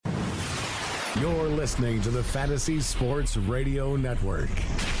You're listening to the Fantasy Sports Radio Network.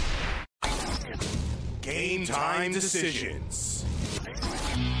 Game time decisions.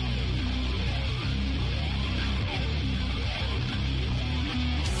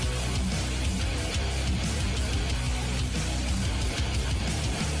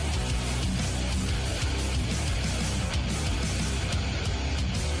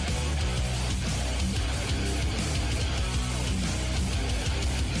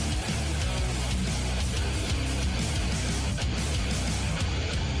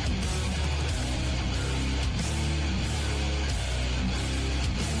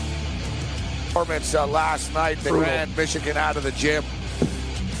 Last night, they ran Michigan out of the gym.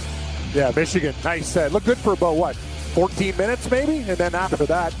 Yeah, Michigan, nice. Looked good for about, 14 minutes maybe? And then after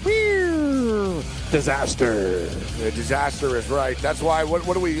that, disaster. The disaster is right. That's why, what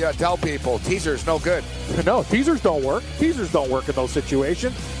do we tell people? Teasers, no good. No, teasers don't work. Teasers don't work in those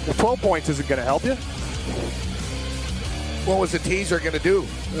situations. The 12 points isn't going to help you. What was the teaser going to do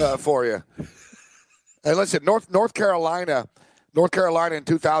for you? And listen, North Carolina in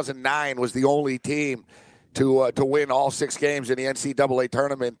 2009 was the only team to win all 6 games in the NCAA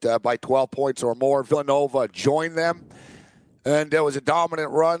tournament by 12 points or more. Villanova joined them, and there was a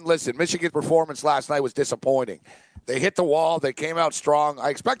dominant run. Listen, Michigan's performance last night was disappointing. They hit the wall. They came out strong.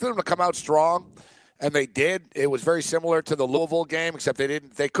 I expected them to come out strong, and they did. It was very similar to the Louisville game, except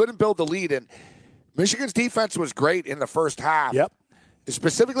they couldn't build the lead. And Michigan's defense was great in the first half. Yep.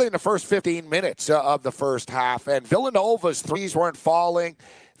 Specifically in the first 15 minutes of the first half. And Villanova's threes weren't falling.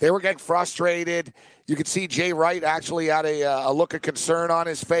 They were getting frustrated. You could see Jay Wright actually had a look of concern on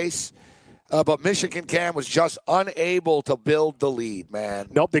his face. But Michigan, Cam, was just unable to build the lead, man.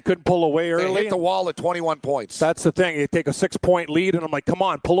 Nope, they couldn't pull away early. They hit the wall at 21 points. That's the thing. You take a 6-point lead, and I'm like, come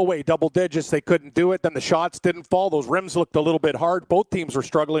on, pull away, double digits. They couldn't do it. Then the shots didn't fall. Those rims looked a little bit hard. Both teams were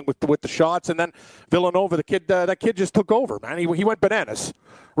struggling with the shots. And then Villanova, that kid just took over, man. He went bananas.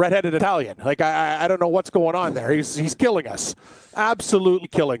 Redheaded Italian. Like, I don't know what's going on there. He's killing us. Absolutely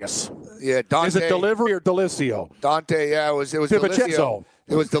killing us. Yeah, Dante. Is it delivery or Delicio? Dante, yeah, it was Delicio.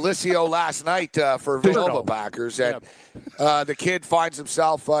 It was Delicio last night for Villanova backers. And the kid finds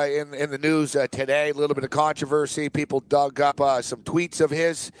himself in the news today. A little bit of controversy. People dug up some tweets of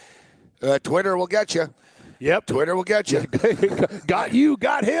his. Twitter will get you. Yep. Twitter will get you. Got you,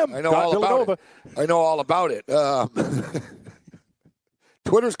 got him. I know got all Villanova. about it. I know all about it.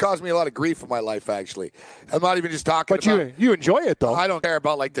 Twitter's caused me a lot of grief in my life, actually. I'm not even just talking about it. But you enjoy it, though. I don't care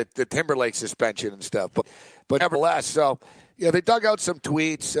about, like, the Timberlake suspension and stuff. But nevertheless, so, yeah, they dug out some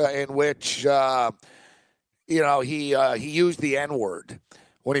tweets in which, he used the N-word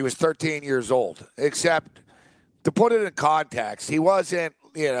when he was 13 years old. Except, to put it in context, he wasn't,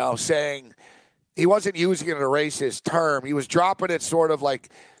 saying – he wasn't using it in a racist term. He was dropping it sort of like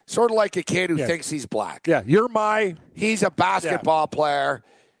a kid who thinks he's black. Yeah, he's a basketball player.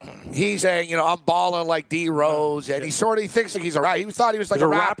 He's saying, I'm balling like D Rose, and he thinks like he's a rapper. He thought he was like a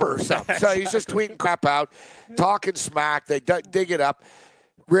rapper or something. So he's just tweeting crap out, talking smack. They dig it up.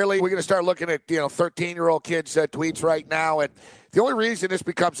 Really, we're going to start looking at 13-year-old kids' tweets right now, and the only reason this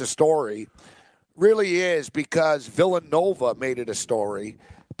becomes a story really is because Villanova made it a story.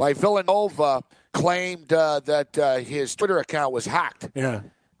 By Villanova claimed that his Twitter account was hacked. Yeah.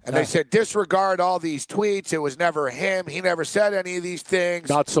 And they said, disregard all these tweets. It was never him. He never said any of these things.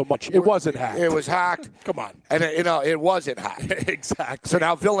 Not so much. It wasn't hacked. It was hacked. Come on. And, it wasn't hacked. Exactly. So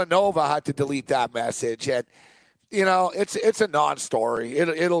now Villanova had to delete that message. And, it's a non-story.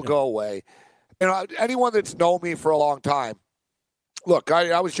 It'll go away. Anyone that's known me for a long time, look,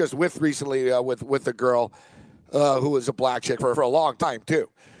 I was just recently with a girl who was a black chick for a long time, too.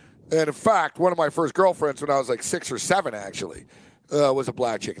 And, in fact, one of my first girlfriends when I was like 6 or 7, actually, was a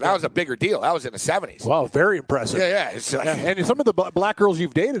black chick. That was a bigger deal. That was in the 70s. Wow, very impressive. Yeah. And some of the black girls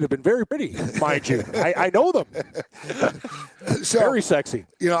you've dated have been very pretty, mind you. I know them. So, very sexy.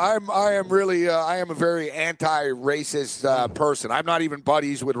 I am a very anti-racist person. I'm not even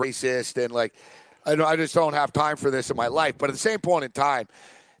buddies with racists, and I just don't have time for this in my life. But at the same point in time,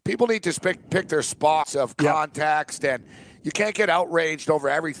 people need to pick their spots of context, and you can't get outraged over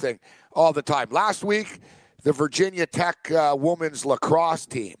everything all the time. Last week, the Virginia Tech women's lacrosse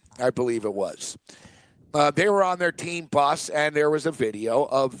team, I believe it was. They were on their team bus, and there was a video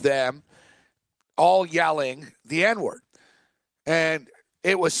of them all yelling the N-word. And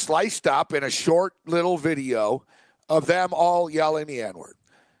it was sliced up in a short little video of them all yelling the N-word.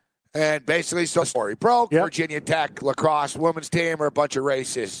 And basically, so the story broke. Yep. Virginia Tech lacrosse women's team are a bunch of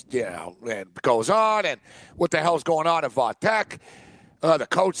racists, and it goes on. And what the hell's going on at Vaught Tech? The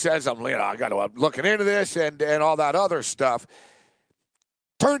coach says, I'm looking into this and all that other stuff.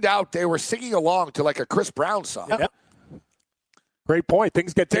 Turned out they were singing along to like a Chris Brown song. Yep. Great point.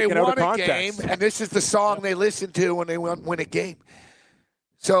 Things get taken out of They won a context. game, and this is the song they listen to when they win a game.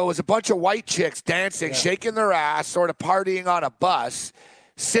 So it was a bunch of white chicks dancing, shaking their ass, sort of partying on a bus,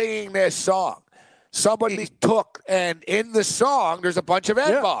 singing this song. Somebody took, and in the song, there's a bunch of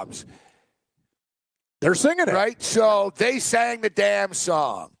N-bombs. They're singing it. Right? So they sang the damn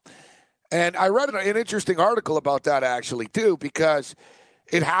song. And I read an interesting article about that, actually, too, because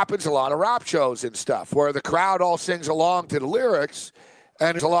it happens a lot of rap shows and stuff where the crowd all sings along to the lyrics,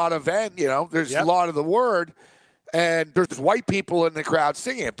 and there's a lot of, there's a lot of the word, and there's white people in the crowd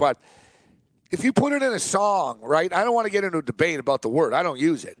singing it. But if you put it in a song, right, I don't want to get into a debate about the word. I don't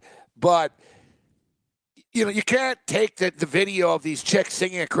use it. But, you can't take the video of these chicks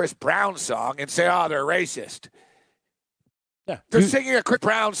singing a Chris Brown song and say, oh, they're racist. Yeah. They're singing a Chris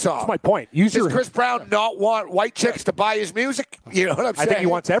Brown song. That's my point. Does Chris Brown not want white chicks to buy his music? You know what I'm saying? I think he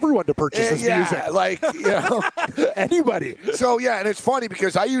wants everyone to purchase his music. Like, Anybody. So, and it's funny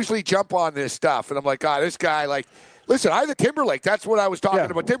because I usually jump on this stuff, and I'm like, God, this guy, like, listen, I the Timberlake. That's what I was talking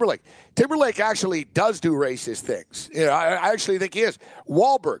about, Timberlake. Timberlake actually does do racist things. I actually think he is.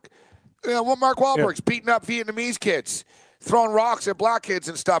 Wahlberg. Mark Wahlberg's beating up Vietnamese kids, throwing rocks at black kids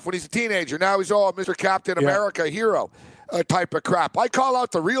and stuff when he's a teenager. Now he's all Mr. Captain America hero type of crap. I call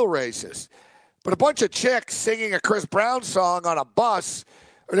out the real racists. But a bunch of chicks singing a Chris Brown song on a bus,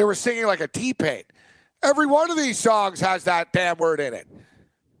 or they were singing like a T-Pain. Every one of these songs has that damn word in it.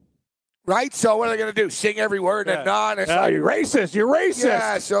 Right? So what are they going to do? Sing every word and not? You're racist. You're racist.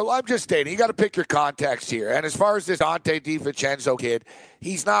 Yeah, so I'm just stating, you got to pick your context here. And as far as this Dante DiVincenzo kid,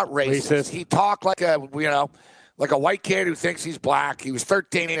 he's not racist. He talked like a white kid who thinks he's black. He was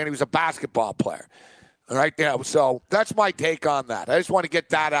 13 and he was a basketball player. All right, so that's my take on that. I just want to get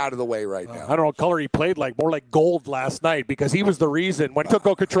that out of the way right now. I don't know what color he played like, more like gold last night, because he was the reason when he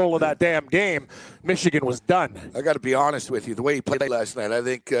took control of that damn game, Michigan was done. I got to be honest with you. The way he played last night, I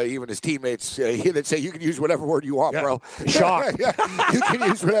think even his teammates, they'd say, you can use whatever word you want, bro. Shock. You can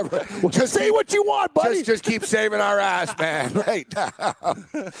use whatever. Just say what you want, buddy. Just keep saving our ass, man. Right now.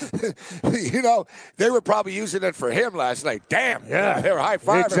 They were probably using it for him last night. Damn. Yeah. They were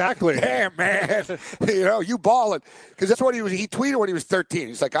high-fiving. Exactly. Damn, man. You balling. Because that's what he tweeted when he was 13.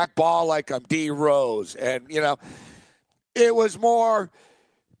 He's like, I ball like I'm D. Rose. And, it was more,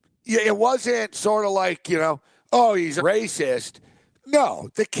 it wasn't sort of like, oh, he's a racist. No,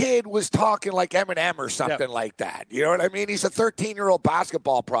 the kid was talking like Eminem or something like that. You know what I mean? He's a 13-year-old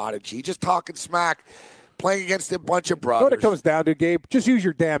basketball prodigy, just talking smack, playing against a bunch of brothers. You know what it comes down to, Gabe? Just use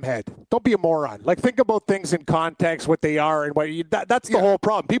your damn head. Don't be a moron. Like, think about things in context, what they are, and that's the whole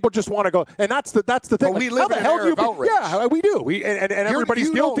problem. People just want to go, and that's the thing. But we live in an era of outrage. Yeah, we do. And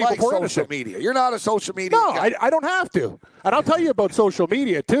everybody's guilty like before social media. You're not a social media guy. I don't have to. And I'll tell you about social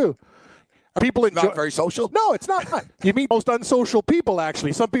media, too. People enjoy. Not very social? No, it's not. You meet most unsocial people,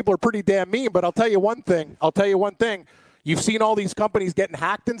 actually. Some people are pretty damn mean, but I'll tell you one thing. You've seen all these companies getting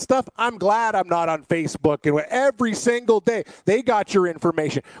hacked and stuff. I'm glad I'm not on Facebook. And every single day, they got your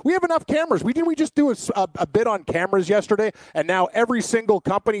information. We have enough cameras. We just do a bit on cameras yesterday, and now every single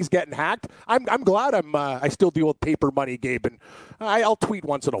company's getting hacked. I'm glad I still deal with paper money, Gabe, and I'll tweet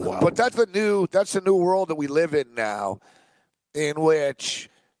once in a while. But that's the new world that we live in now, in which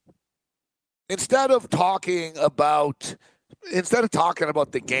instead of talking about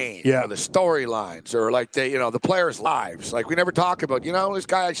the game, or the storylines, or like the players' lives, like we never talk about, this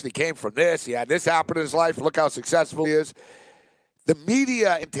guy actually came from this. He had this happen in his life. Look how successful he is. The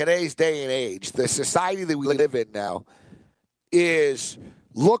media in today's day and age, the society that we live in now, is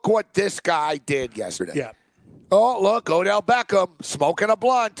look what this guy did yesterday. Yeah. Oh, look, Odell Beckham smoking a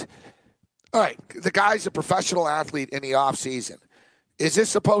blunt. All right, the guy's a professional athlete in the off season. Is this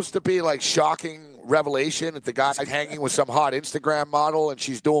supposed to be like shocking revelation that the guy's hanging with some hot Instagram model and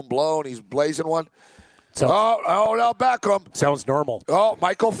she's doing blow and he's blazing one? Odell Beckham. Sounds normal. Oh,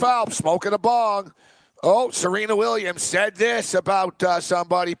 Michael Phelps smoking a bong. Oh, Serena Williams said this about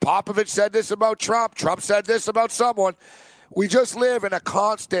somebody. Popovich said this about Trump. Trump said this about someone. We just live in a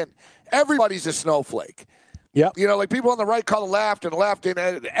constant, everybody's a snowflake. Yeah. Like people on the right call the left and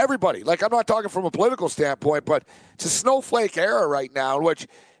everybody. Like, I'm not talking from a political standpoint, but it's a snowflake era right now in which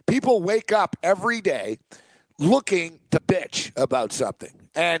people wake up every day looking to bitch about something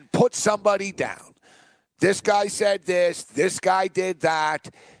and put somebody down. This guy said this. This guy did that.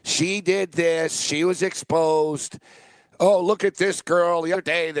 She did this. She was exposed. Oh, look at this girl. The other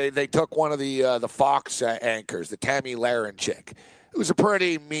day, they took one of the Fox anchors, the Tammy Laren chick. It was a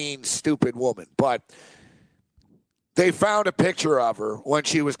pretty mean, stupid woman, but They found a picture of her when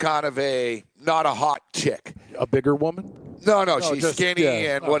she was kind of not a hot chick. A bigger woman? No, she's skinny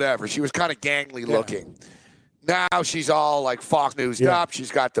and whatever. She was kind of gangly looking. Now she's all like Fox News'd up.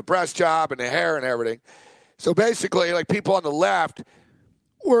 She's got the breast job and the hair and everything. So basically, like people on the left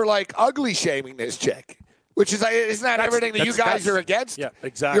were like ugly shaming this chick, which is isn't that everything that you guys are against? Yeah,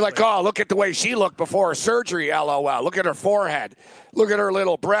 exactly. You're like, oh, look at the way she looked before her surgery. LOL. Look at her forehead. Look at her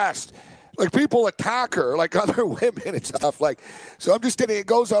little breast. Like people attack her like other women and stuff. Like, so I'm just kidding. It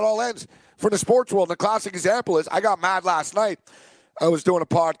goes on all ends for the sports world. And the classic example is I got mad last night. I was doing a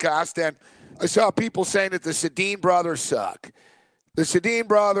podcast and I saw people saying that the Sedin brothers suck. The Sedin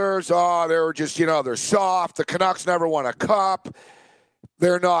brothers, they were just, they're soft. The Canucks never won a cup.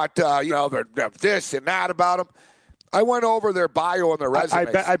 They're not, they're this and that about them. I went over their bio and their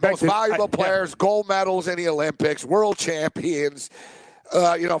resumes. Most valuable players, gold medals in the Olympics, world champions.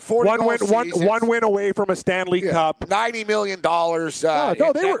 40 one win away from a Stanley Cup. $90 million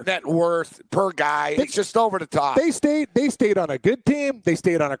net worth per guy. It's just over the top. They stayed on a good team. They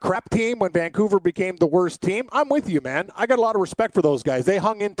stayed on a crap team when Vancouver became the worst team. I'm with you, man. I got a lot of respect for those guys. They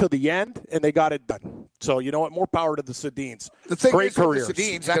hung in to the end, and they got it done. So, you know what? More power to the Sedins. The thing Great is careers. With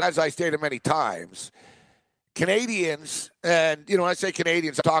the Sedins, as I stated many times, Canadians, and, when I say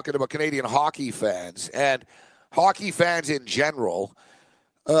Canadians, I'm talking about Canadian hockey fans, and hockey fans in general,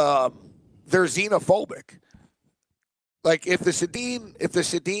 they're xenophobic. Like if the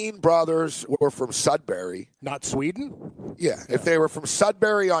Sedin brothers were from Sudbury, not Sweden. Yeah, if they were from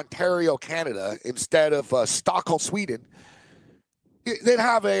Sudbury, Ontario, Canada, instead of Stockholm, Sweden, they'd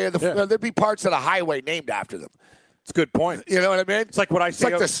have there'd be parts of the highway named after them. It's a good point. You know what I mean? It's like what I say.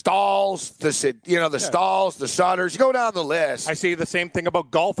 It's like the Stalls, Stalls, the Sutters. You go down the list. I say the same thing about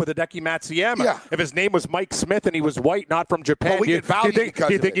golf with Hideki Matsuyama. Yeah. If his name was Mike Smith and he was white, not from Japan, do you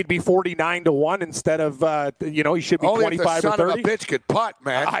think he'd be 49-1 instead of he should be 25 or 30? Only if the son of a bitch could putt,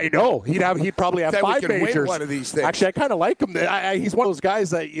 man. I know. He'd probably have then 5 we can majors. Win one of these things. Actually, I kind of like him. He's one of those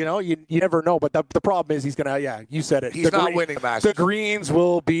guys that you never know. But the problem is he's gonna. Yeah, you said it. He's not winning Masters. The Greens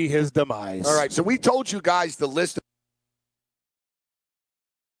will be his demise. All right. So we told you guys the list.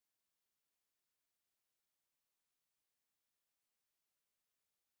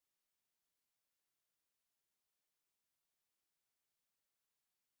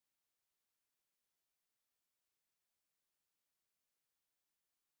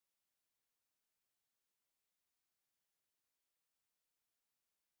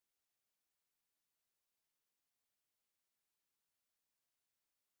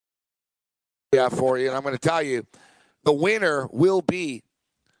 For you, and I'm going to tell you, the winner will be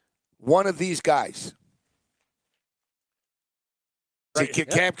one of these guys. Right.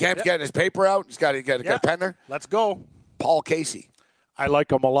 Camp's getting his paper out. He's got a pen there. Let's go. Paul Casey. I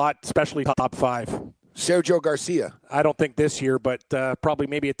like him a lot, especially top 5. Sergio Garcia. I don't think this year, but probably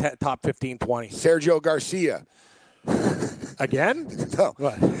maybe a top 15, 20. Sergio Garcia. Again? No.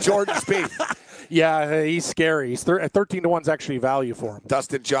 Jordan Spieth. Yeah, he's scary. He's 13-1's actually value for him.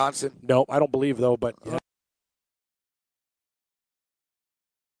 Dustin Johnson. No, I don't believe though. But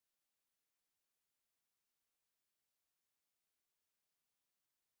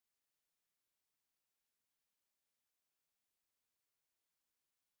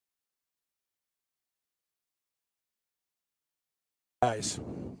guys.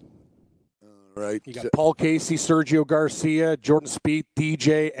 All right. You got Paul Casey, Sergio Garcia, Jordan Spieth,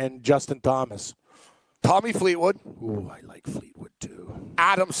 DJ, and Justin Thomas. Tommy Fleetwood. Ooh, I like Fleetwood too.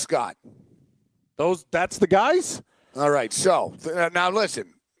 Adam Scott. That's the guys? All right. So, now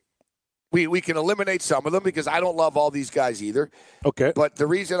listen. We can eliminate some of them because I don't love all these guys either. Okay. But the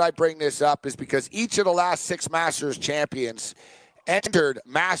reason I bring this up is because each of the last 6 Masters champions entered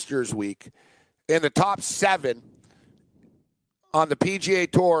Masters Week in the top 7 on the PGA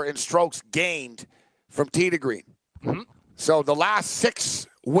Tour in strokes gained from tee to green. Mm-hmm. So the last 6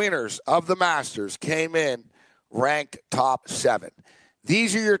 winners of the Masters came in ranked top 7.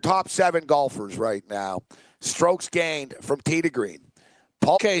 These are your top 7 golfers right now. Strokes gained from tee to green.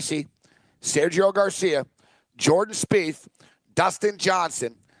 Paul Casey, Sergio Garcia, Jordan Spieth, Dustin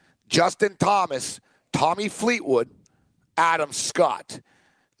Johnson, Justin Thomas, Tommy Fleetwood, Adam Scott.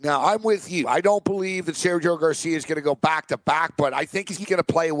 Now, I'm with you. I don't believe that Sergio Garcia is going to go back-to-back, but I think he's going to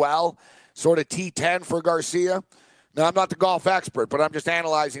play well, sort of T10 for Garcia. Now, I'm not the golf expert, but I'm just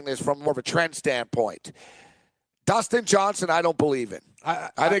analyzing this from more of a trend standpoint. Dustin Johnson, I don't believe in.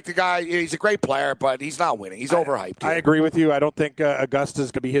 I think the guy, he's a great player, but he's not winning. He's overhyped. I agree with you. I don't think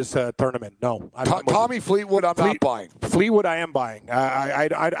Augusta's going to be his tournament. No. Tommy Fleetwood, I'm not buying. Fleetwood, I am buying.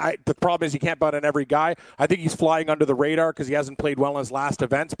 The problem is you can't bet on every guy. I think he's flying under the radar because he hasn't played well in his last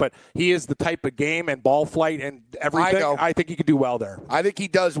events, but he is the type of game and ball flight and everything. I think he could do well there. I think he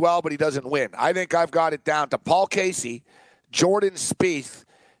does well, but he doesn't win. I think I've got it down to Paul Casey, Jordan Spieth,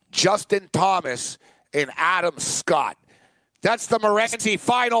 Justin Thomas, and Adam Scott. That's the Morency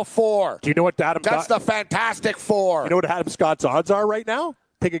Final Four. Do you know what That's the Fantastic Four. You know what Adam Scott's odds are right now?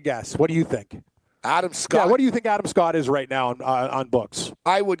 Take a guess. What do you think? Adam Scott? Yeah, what do you think Adam Scott is right now on books?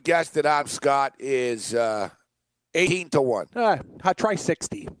 I would guess that Adam Scott is 18 to 1. Try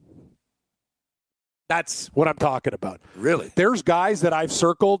 60. That's what I'm talking about. Really? There's guys that I've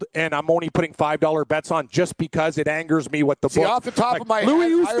circled, and I'm only putting $5 bets on just because it angers me what the book. Off the top of my head, I only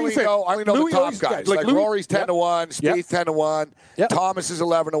know the top guys. Like Rory's 10 to 1, Spieth 10 to 1, Thomas is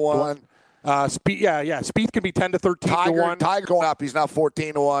 11 to 1. Spieth can be 10 to 13 to 1. Tiger going up. He's now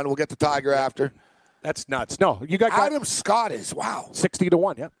 14 to 1. We'll get the Tiger after. That's nuts. No, you got Adam Scott is 60 to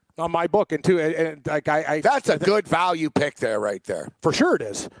 1. Yeah. On my book, and that's a good value pick there, right there. For sure, it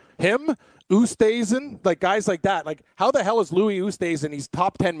is. Him, Oosthuizen, like guys like that. Like, how the hell is Louis Oosthuizen? He's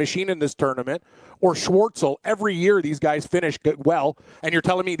top 10 machine in this tournament. Or Schwartzel. Every year these guys finish well, and you're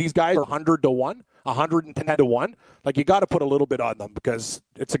telling me these guys are 100 to 1, 110 to 1. Like, you got to put a little bit on them because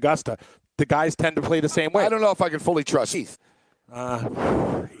it's Augusta. The guys tend to play the same way. I don't know if I can fully trust Heath.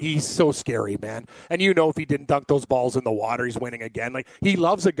 He's so scary, man. And you know, if he didn't dunk those balls in the water, he's winning again. Like, he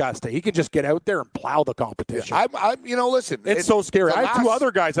loves Augusta. He can just get out there and plow the competition. Listen, it's so scary. I have two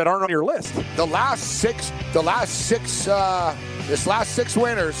other guys that aren't on your list. This last six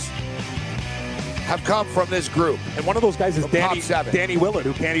winners have come from this group. And one of those guys is Danny Willett,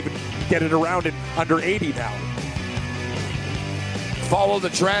 who can't even get it around in under 80 now. Follow the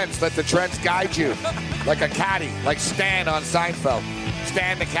trends. Let the trends guide you. Like a caddy. Like Stan on Seinfeld.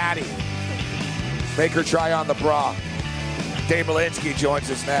 Stan the caddy. Make her try on the bra. Dave Malinsky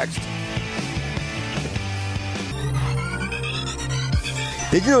joins us next.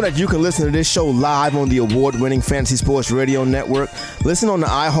 Did you know that you can listen to this show live on the award-winning Fantasy Sports Radio Network? Listen on the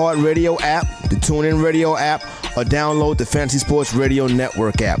iHeartRadio app, the TuneIn Radio app, or download the Fantasy Sports Radio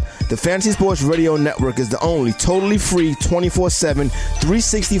Network app. The Fantasy Sports Radio Network is the only totally free 24/7,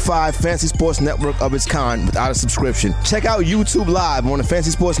 365 Fantasy Sports Network of its kind without a subscription. Check out YouTube Live on the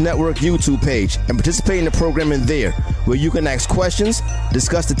Fantasy Sports Network YouTube page and participate in the programming there, where you can ask questions,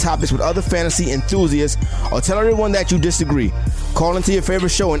 discuss the topics with other fantasy enthusiasts, or tell everyone that you disagree. Call into your favorite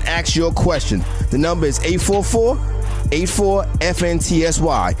show and ask your question. The number is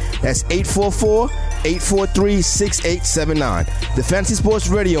 844-84-FNTSY. That's 844-843-6879. The Fantasy Sports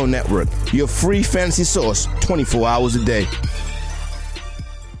Radio Network, your free fantasy source 24 hours a day.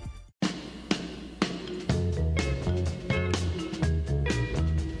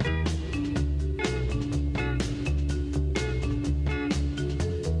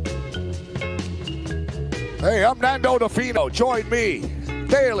 Hey, I'm Nando DeFino. Join me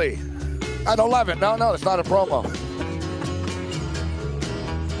daily at 11. No, it's not a promo.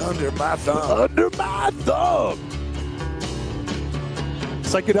 Under my thumb.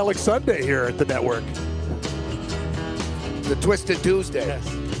 Psychedelic Sunday here at the network. The Twisted Tuesday. Yes.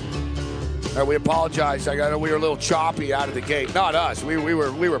 We apologize. We were a little choppy out of the gate. Not us. We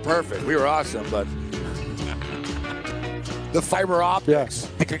were perfect. We were awesome, but the fiber optics.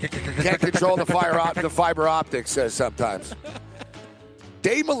 Can't control the fiber optics sometimes.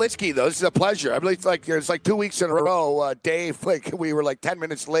 Dave Malinsky, though, this is a pleasure. I believe it's like 2 weeks in a row. Dave, we were like 10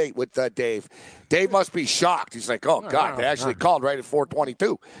 minutes late with Dave. Dave must be shocked. He's like, oh, God, they actually called right at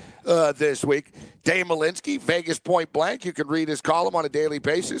 4:22 this week. Dave Malinsky, Vegas Point Blank. You can read his column on a daily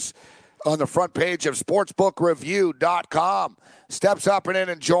basis on the front page of sportsbookreview.com. Steps up and in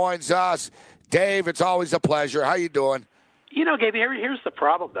and joins us. Dave, it's always a pleasure. How you doing? You know, Gabe, here's the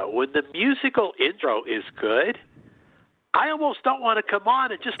problem, though. When the musical intro is good, I almost don't want to come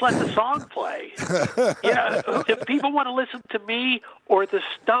on and just let the song play. If people want to listen to me or the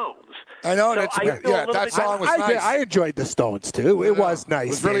Stones. I know. So that song was nice. I enjoyed the Stones, too. It was nice.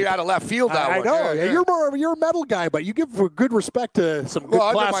 It was really out of left field, that one. I know. Yeah. You're a metal guy, but you give good respect to some good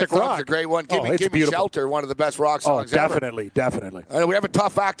classic rock. It's a great one. Give me Shelter, one of the best rock songs ever. Definitely. We have a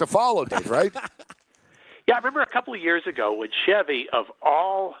tough act to follow, Dave, right? Yeah, I remember a couple of years ago when Chevy, of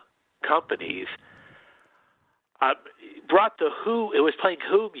all companies, brought the Who. It was playing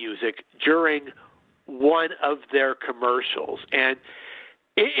Who music during one of their commercials, and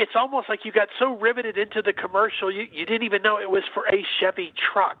it's almost like you got so riveted into the commercial you didn't even know it was for a Chevy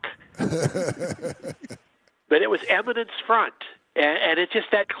truck. but it was Eminence Front. And it's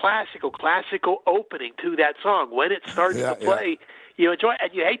just that classical opening to that song. When it starts to play, you enjoy it.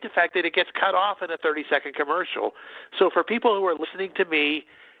 And you hate the fact that it gets cut off in a 30-second commercial. So for people who are listening to me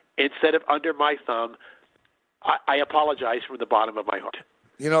instead of Under My Thumb, I apologize from the bottom of my heart.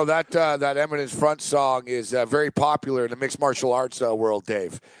 You know, that Eminence Front song is very popular in the mixed martial arts world,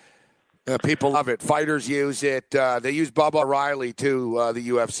 Dave. People love it. Fighters use it. They use Bubba O'Reilly, too, the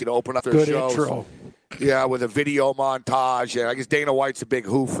UFC, to open up their shows. Good intro. Yeah, with a video montage. And I guess Dana White's a big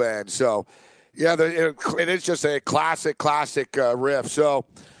Who fan. So, yeah, it is just a classic riff. So,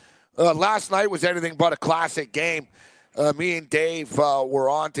 last night was anything but a classic game. Me and Dave were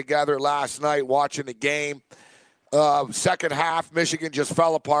on together last night watching the game. Second half, Michigan just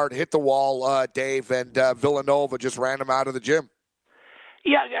fell apart, hit the wall, Dave, and Villanova just ran them out of the gym.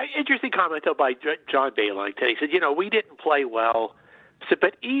 Yeah, interesting comment, though, by John Beilein today. He said, we didn't play well. So,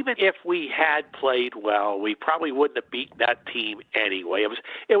 but even if we had played well, we probably wouldn't have beaten that team anyway.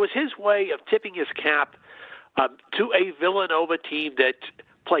 It was his way of tipping his cap to a Villanova team that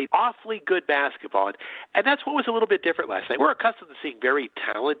played awfully good basketball. And that's what was a little bit different last night. We're accustomed to seeing very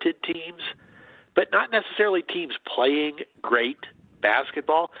talented teams, but not necessarily teams playing great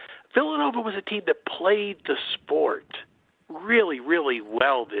basketball. Villanova was a team that played the sport really, really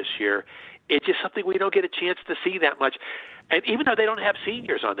well this year. It's just something we don't get a chance to see that much. And even though they don't have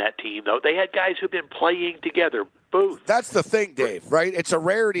seniors on that team, though, they had guys who've been playing together. Booth. That's the thing, Dave, right? It's a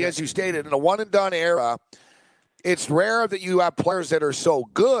rarity, as you stated. In a one-and-done era, it's rare that you have players that are so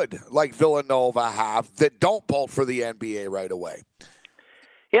good, like Villanova have, that don't bolt for the NBA right away.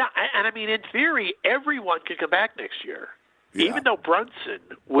 Yeah, and I mean, in theory, everyone can come back next year. Yeah. Even though Brunson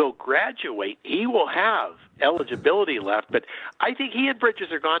will graduate, he will have eligibility left. But I think he and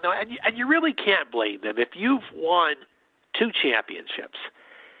Bridges are gone now, and you really can't blame them. If you've won 2 championships,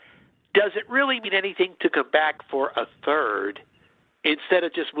 does it really mean anything to come back for a third instead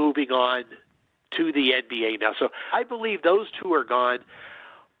of just moving on to the NBA now? So I believe those 2 are gone.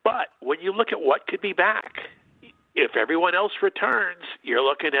 But when you look at what could be back, if everyone else returns, you're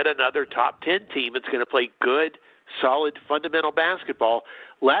looking at another top 10 team that's going to play good, solid, fundamental basketball.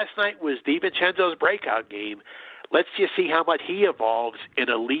 Last night was DiVincenzo's breakout game. Let's just see how much he evolves in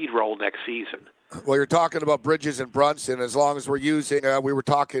a lead role next season. Well, you're talking about Bridges and Brunson. As long as we're using, we were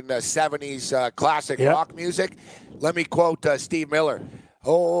talking 70s classic rock music. Let me quote Steve Miller.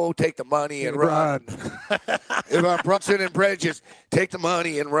 Oh, take the money and run. Brunson and Bridges, take the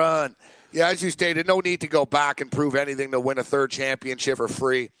money and run. Yeah, as you stated, no need to go back and prove anything to win a third championship for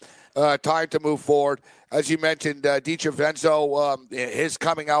free. Time to move forward. As you mentioned, DiVincenzo, his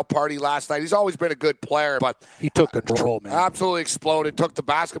coming out party last night. He's always been a good player, but he took control, man. Absolutely exploded. Took the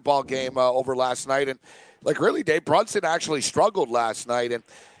basketball game over last night, and really, Dave Brunson actually struggled last night. And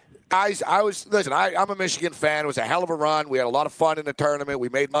guys, I'm a Michigan fan. It was a hell of a run. We had a lot of fun in the tournament. We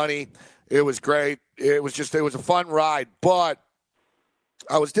made money. It was great. It was a fun ride, but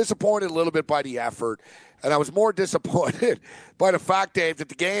I was disappointed a little bit by the effort, and I was more disappointed by the fact, Dave, that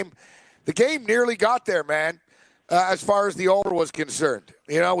the game nearly got there, man, as far as the over was concerned.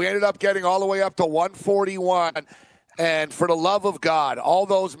 We ended up getting all the way up to 141, and for the love of God, all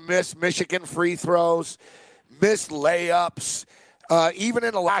those missed Michigan free throws, missed layups, even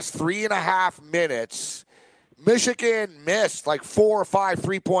in the last 3.5 minutes, Michigan missed like 4 or 5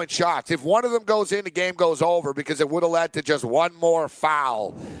 3-point shots. If one of them goes in, the game goes over because it would have led to just one more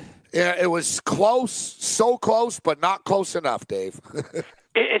foul. It was close, so close, but not close enough, Dave.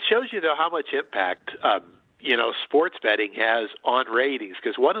 It shows you, though, how much impact, sports betting has on ratings.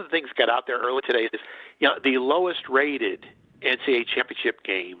 Because one of the things that got out there early today is, the lowest rated NCAA championship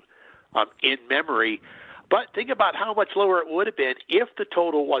game in memory. But think about how much lower it would have been if the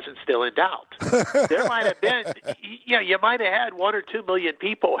total wasn't still in doubt. There might have been, you might have had 1 or 2 million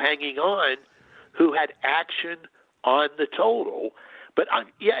people hanging on who had action on the total. But,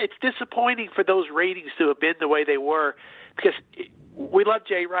 it's disappointing for those ratings to have been the way they were because we love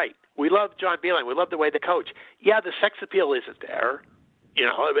Jay Wright. We love John Beilein. We love the way they coach. Yeah, the sex appeal isn't there.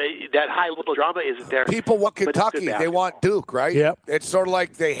 That high level drama isn't there. People want Kentucky. They want Duke, right? Yep. It's sort of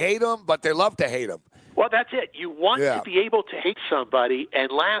like they hate them, but they love to hate them. Well, that's it. You want to be able to hate somebody,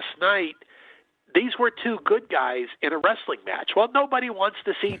 and last night, these were 2 good guys in a wrestling match. Well, nobody wants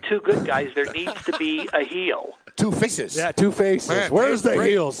to see 2 good guys. There needs to be a heel. 2 faces. Yeah, 2 faces. Man, where's the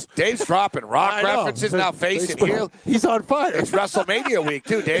heels? Dave's dropping rock references now, face and heel. He's on fire. It's WrestleMania week,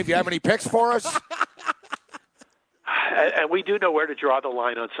 too. Dave, you have any picks for us? And we do know where to draw the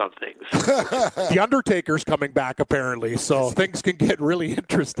line on some things. The Undertaker's coming back, apparently, so things can get really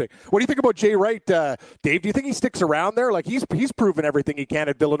interesting. What do you think about Jay Wright, Dave? Do you think he sticks around there? Like, he's proven everything he can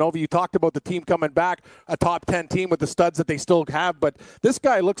at Villanova. You talked about the team coming back, a top 10 team with the studs that they still have, but this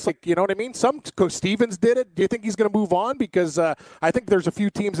guy looks like, you know what I mean? Coach Stevens did it. Do you think he's going to move on? Because I think there's a few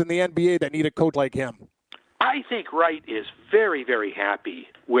teams in the NBA that need a coach like him. I think Wright is very, very happy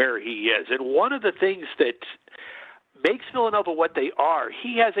where he is. And one of the things that makes Villanova what they are,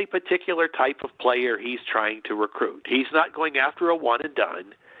 he has a particular type of player he's trying to recruit. He's not going after a one and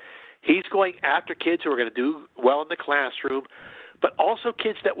done. He's going after kids who are going to do well in the classroom, but also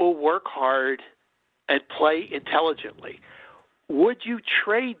kids that will work hard and play intelligently. Would you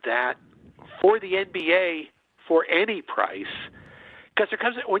trade that for the NBA for any price?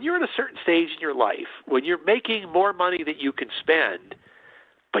 Because when you're at a certain stage in your life, when you're making more money than you can spend,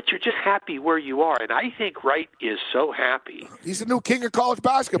 but you're just happy where you are. And I think Wright is so happy. He's the new king of college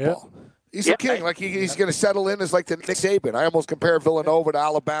basketball. Yeah. He's the king. Like he's going to settle in as like the Nick Saban. I almost compare Villanova to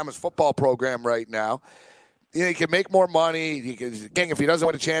Alabama's football program right now. You know, he can make more money. If he doesn't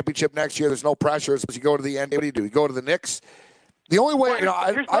win a championship next year, there's no pressure. So you go to the NBA. What do? You go to the Knicks? The only way,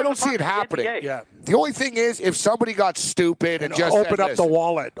 I don't see it happening. Yeah. The only thing is, if somebody got stupid and just open up the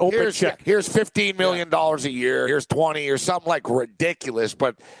wallet, here's $15 million a year, here's 20 or something like ridiculous.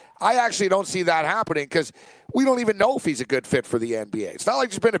 But I actually don't see that happening because we don't even know if he's a good fit for the NBA. It's not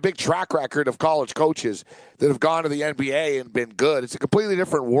like there's been a big track record of college coaches that have gone to the NBA and been good. It's a completely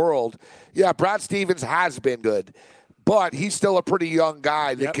different world. Yeah, Brad Stevens has been good, but he's still a pretty young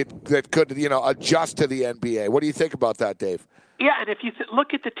guy that could adjust to the NBA. What do you think about that, Dave? Yeah, and if you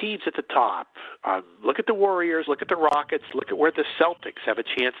look at the teams at the top, look at the Warriors, look at the Rockets, look at where the Celtics have a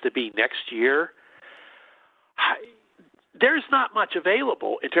chance to be next year, there's not much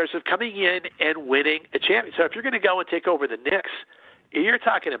available in terms of coming in and winning a championship. So if you're going to go and take over the Knicks, you're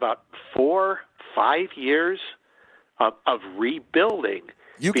talking about 4-5 years of rebuilding.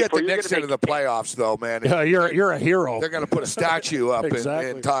 You get the Knicks into the playoffs, though, man. Yeah, you're a hero. They're going to put a statue up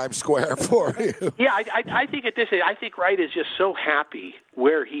in Times Square for you. Yeah, I think at this age, I think Wright is just so happy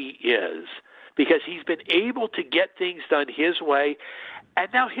where he is because he's been able to get things done his way, and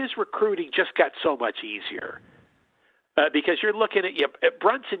now his recruiting just got so much easier. Because you're looking at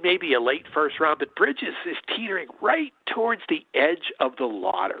Brunson, maybe a late first round, but Bridges is teetering right towards the edge of the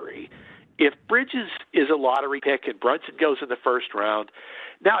lottery. If Bridges is a lottery pick and Brunson goes in the first round,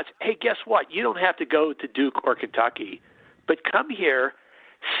 now it's, hey, guess what? You don't have to go to Duke or Kentucky, but come here,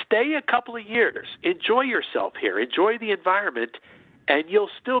 stay a couple of years, enjoy yourself here, enjoy the environment, and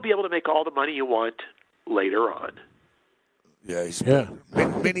you'll still be able to make all the money you want later on. Yeah,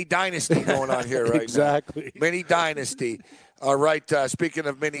 mini dynasty going on here right exactly. now. Mini dynasty. All right, speaking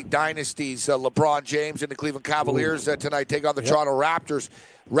of mini dynasties, LeBron James and the Cleveland Cavaliers tonight take on the Toronto Raptors.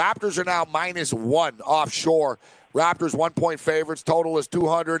 Raptors are now -1 offshore. Raptors 1-point favorites. Total is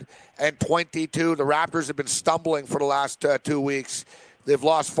 222. The Raptors have been stumbling for the last 2 weeks. They've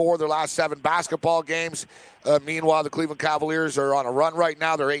lost 4 of their last 7 basketball games. Meanwhile, the Cleveland Cavaliers are on a run right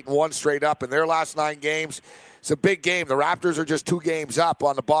now. They're 8-1 straight up in their last 9 games. It's a big game. The Raptors are just 2 games up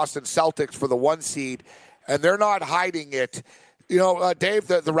on the Boston Celtics for the 1 seed, and they're not hiding it. You know, Dave,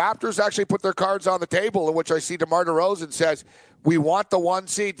 the Raptors actually put their cards on the table, in which I see DeMar DeRozan says, we want the 1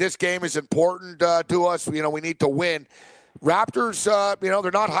 seed. This game is important to us. You know, we need to win. Raptors,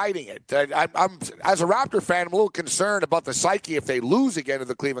 they're not hiding it. I'm as a Raptor fan, I'm a little concerned about the psyche if they lose again to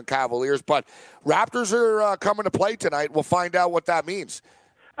the Cleveland Cavaliers, but Raptors are coming to play tonight. We'll find out what that means.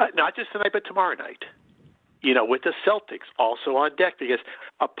 Not just tonight, but tomorrow night. You know, with the Celtics also on deck, because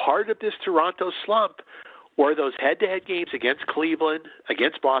a part of this Toronto slump were those head-to-head games against Cleveland,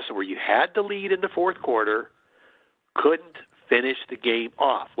 against Boston, where you had the lead in the fourth quarter, couldn't finish the game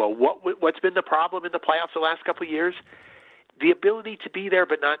off. Well, what's been the problem in the playoffs the last couple of years? The ability to be there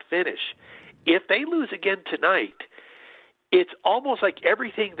but not finish. If they lose again tonight, it's almost like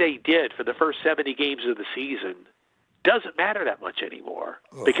everything they did for the first 70 games of the season doesn't matter that much anymore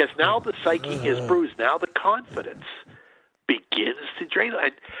because now the psyche is bruised. Now the confidence begins to drain.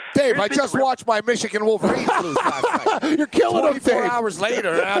 And Dave, I just watched my Michigan Wolverines lose last night. You're killing them, Dave. 24 hours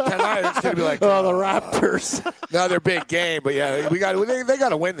later, tonight it's going to be like, the Raptors. Another big game, but yeah, they got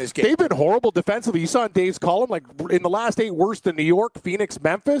to win this game. They've been horrible defensively. You saw in Dave's column, like in the last 8, worse than New York, Phoenix,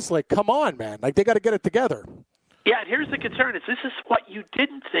 Memphis. Like, come on, man. Like, they got to get it together. Yeah, and here's the concern. This is what you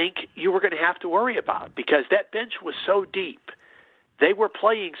didn't think you were going to have to worry about because that bench was so deep. They were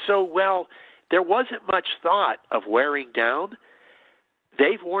playing so well. There wasn't much thought of wearing down.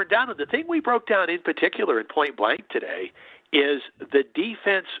 They've worn down. And the thing we broke down in particular in Point Blank today is the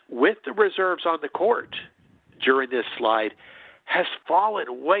defense with the reserves on the court during this slide has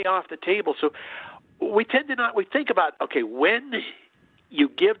fallen way off the table. So we think about, okay, when you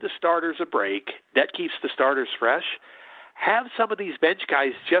give the starters a break, that keeps the starters fresh. Have some of these bench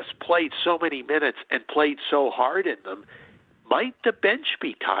guys just played so many minutes and played so hard in them, might the bench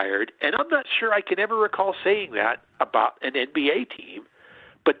be tired? And I'm not sure I can ever recall saying that about an NBA team.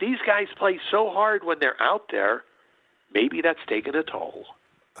 But these guys play so hard when they're out there, maybe that's taken a toll.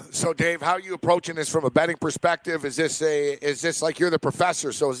 So, Dave, how are you approaching this from a betting perspective? Is this like you're the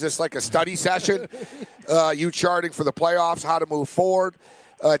professor? So is this like a study session? You charting for the playoffs, how to move forward?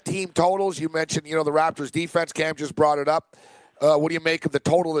 Team totals, you mentioned, the Raptors defense. Cam just brought it up. What do you make of the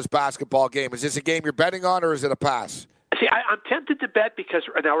total of this basketball game? Is this a game you're betting on, or is it a pass? See, I'm tempted to bet because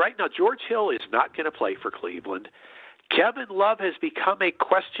right now George Hill is not going to play for Cleveland. Kevin Love has become a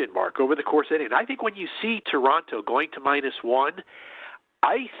question mark over the course of the day. And I think when you see Toronto going to -1,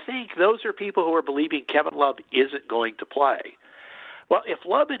 I think those are people who are believing Kevin Love isn't going to play. Well, if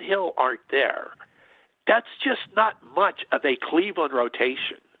Love and Hill aren't there, that's just not much of a Cleveland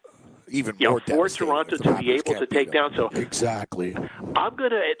rotation. Even more for Toronto to be able to take down. So exactly, I'm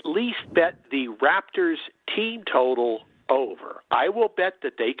going to at least bet the Raptors team total over. I will bet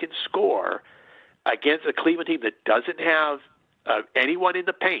that they can score against a Cleveland team that doesn't have anyone in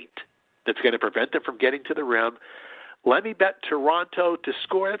the paint that's going to prevent them from getting to the rim. Let me bet Toronto to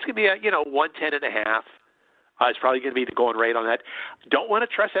score. That's going to be 110.5. It's probably going to be the going rate on that. Don't want to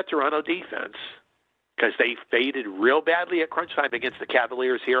trust that Toronto defense because they faded real badly at crunch time against the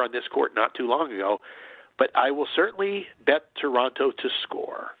Cavaliers here on this court not too long ago. But I will certainly bet Toronto to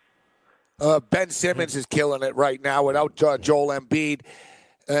score. Ben Simmons is killing it right now without Joel Embiid.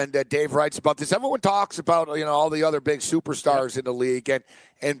 And Dave writes about this. Everyone talks about, all the other big superstars in the league. And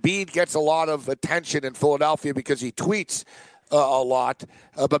Embiid gets a lot of attention in Philadelphia because he tweets a lot.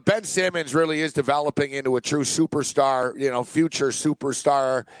 But Ben Simmons really is developing into a true superstar, future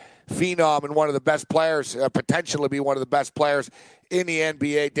superstar phenom and one of the best players, potentially be one of the best players in the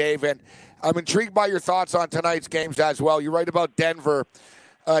NBA, Dave. And I'm intrigued by your thoughts on tonight's games as well. You write about Denver.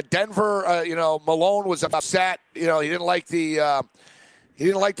 Malone was upset. He didn't like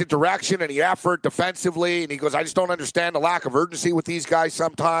the direction and the effort defensively, and he goes, I just don't understand the lack of urgency with these guys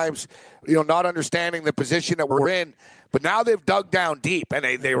sometimes, not understanding the position that we're in. But now they've dug down deep, and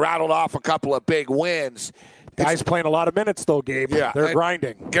they rattled off a couple of big wins. Guys playing a lot of minutes, though, Gabe. Yeah, they're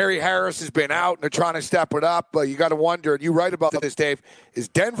grinding. Gary Harris has been out, and they're trying to step it up. You got to wonder, and you write about this, Dave, is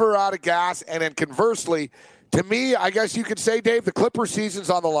Denver out of gas? And then conversely, to me, I guess you could say, Dave, the Clippers season's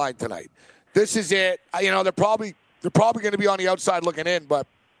on the line tonight. This is it. They're probably going to be on the outside looking in, but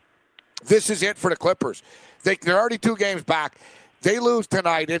this is it for the Clippers. They're already 2 games back. They lose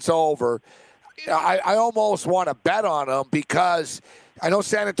tonight, it's over. I almost want to bet on them because I know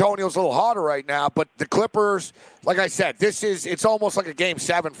San Antonio's a little hotter right now, but the Clippers, like I said, it's almost like a Game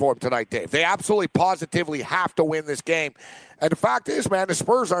 7 for them tonight, Dave. They absolutely positively have to win this game. And the fact is, man, the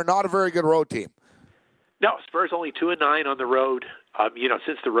Spurs are not a very good road team. No, Spurs only 2-9 on the road,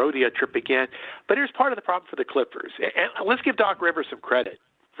 since the rodeo trip began. But here's part of the problem for the Clippers. And let's give Doc Rivers some credit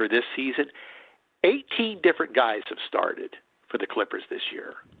for this season. 18 different guys have started for the Clippers this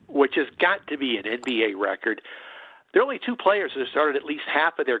year, which has got to be an NBA record. There are only 2 players that have started at least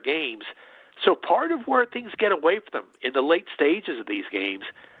half of their games. So part of where things get away from them in the late stages of these games,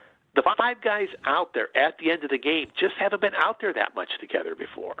 the 5 guys out there at the end of the game just haven't been out there that much together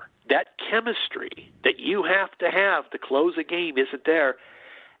before. That chemistry that you have to close a game isn't there.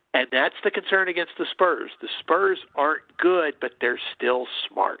 And that's the concern against the Spurs. The Spurs aren't good, but they're still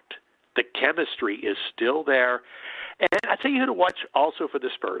smart. The chemistry is still there. And I'll tell you who to watch also for the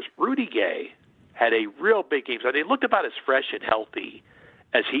Spurs. Rudy Gay had a real big game. So they looked about as fresh and healthy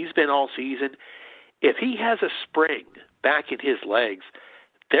as he's been all season. If he has a spring back in his legs,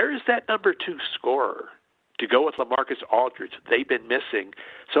 there's that number 2 scorer to go with LaMarcus Aldridge. They've been missing.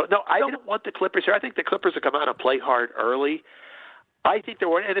 So, no, I don't want the Clippers here. I think the Clippers will come out and play hard early. I think there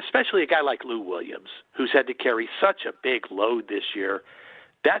were, and especially a guy like Lou Williams, who's had to carry such a big load this year.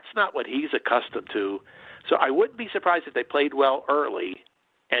 That's not what he's accustomed to. So I wouldn't be surprised if they played well early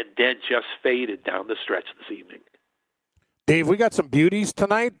and then just faded down the stretch this evening. Dave, we got some beauties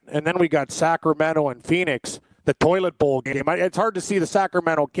tonight, and then we got Sacramento and Phoenix, the toilet bowl game. It's hard to see the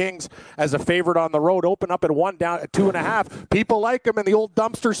Sacramento Kings as a favorite on the road. Open up at 1, down at 2.5. People like them in the old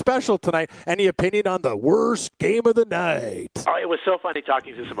dumpster special tonight. Any opinion on the worst game of the night? Oh, it was so funny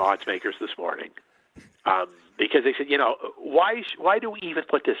talking to some odds makers this morning. Because they said, why do we even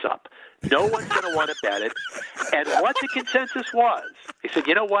put this up? No one's going to want to bet it. And what the consensus was, they said,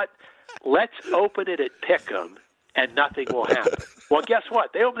 you know what? Let's open it at Pick'em and nothing will happen. Well, guess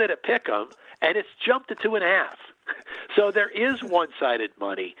what? They opened it at Pick'em, and it's jumped to 2.5. So there is one-sided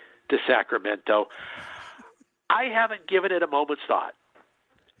money to Sacramento. I haven't given it a moment's thought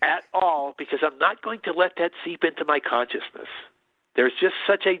at all because I'm not going to let that seep into my consciousness. There's just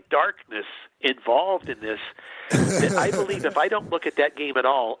such a darkness involved in this that I believe if I don't look at that game at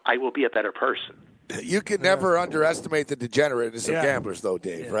all, I will be a better person. You can never underestimate the degenerateness of gamblers, though,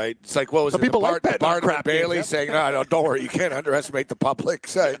 Dave, right? It's like, what was Some it? people like betting on crap Bailey games, saying, no, don't worry, you can't underestimate the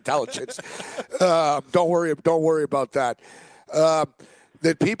public's intelligence. Don't worry about that.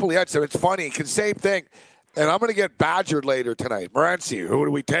 The people, so it's funny, same thing. And I'm going to get badgered later tonight. Morency, who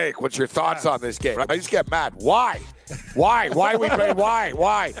do we take? What's your thoughts on this game? I just get mad. Why? Why we play?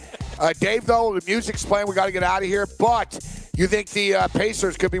 Why? Dave, though, the music's playing. We got to get out of here. But you think the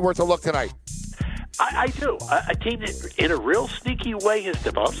Pacers could be worth a look tonight? I do. A team that, in a real sneaky way, has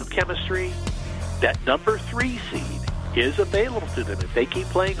developed some chemistry. That number 3 seed is available to them. If they keep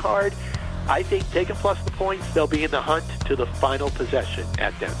playing hard, I think taking plus the points, they'll be in the hunt to the final possession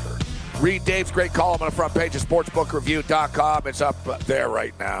at Denver. Read Dave's great column on the front page of sportsbookreview.com. It's up there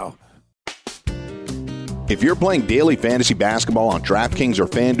right now. If you're playing daily fantasy basketball on DraftKings or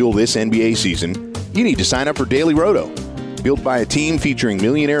FanDuel this NBA season, you need to sign up for Daily Roto. Built by a team featuring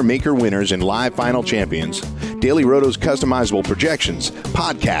millionaire maker winners and live final champions, Daily Roto's customizable projections,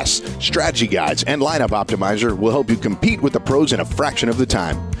 podcasts, strategy guides, and lineup optimizer will help you compete with the pros in a fraction of the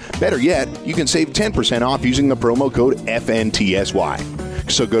time. Better yet, you can save 10% off using the promo code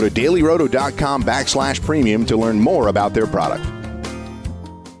FNTSY. So go to dailyroto.com/premium to learn more about their product.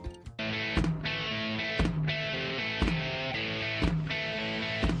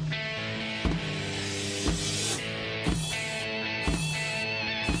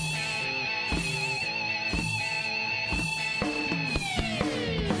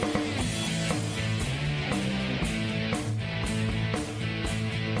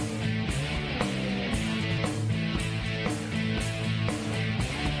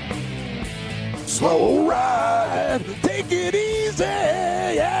 Slow ride, take it easy,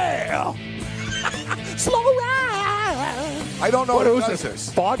 yeah. Slow ride. I don't know What who was does this?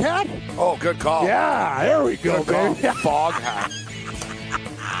 this. Fog hat? Oh, good call. Yeah, there we go, Good call. baby. Fog hat.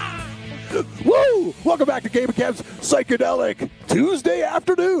 Woo! Welcome back to Game of Cam's Psychedelic Tuesday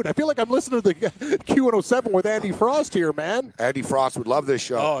afternoon. I feel like I'm listening to the Q107 with Andy Frost here, man. Andy Frost would love this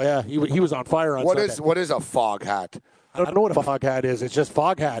show. Oh, yeah. He was on fire on Sunday. What is a fog hat? I don't know what a fog hat is. It's just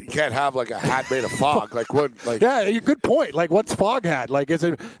fog hat. You can't have like a hat made of fog. Like what? Like Yeah, good point. Like, what's fog hat? Like, is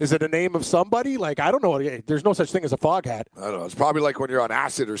it a name of somebody? Like, I don't know. There's no such thing as a fog hat. I don't know. It's probably like when you're on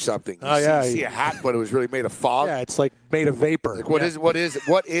acid or something. You yeah. see a hat, but it was really made of fog. Yeah, it's like made of vapor. Like what is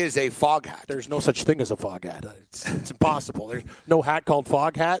a fog hat? There's no such thing as a fog hat. It's impossible. There's no hat called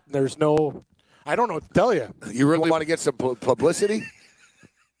fog hat. There's no. I don't know what to tell you. You really want to get some publicity?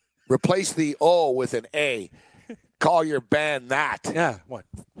 Replace the O with an A. Call your band that. Yeah. What?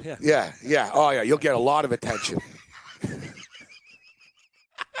 Yeah. Yeah. Oh, yeah. You'll get a lot of attention.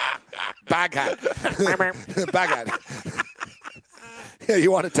 Bag hat. Bag hat. Yeah,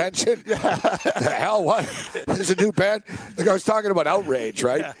 you want attention? The hell, what? There's a new band. Like I was talking about outrage,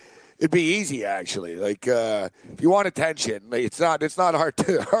 right? Yeah. It'd be easy, actually. Like if you want attention, it's not hard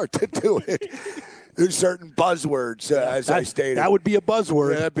to do it. There's certain buzzwords, as I stated. That would be a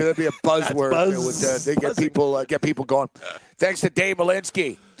buzzword. Yeah, that'd be a buzzword. They get people going. Thanks to Dave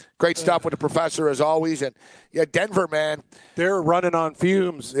Malinsky. Great stuff with the professor, as always. And, yeah, Denver, man. They're running on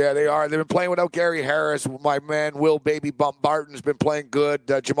fumes. Yeah, they are. They've been playing without Gary Harris. My man, Will Baby Bump Barton's been playing good.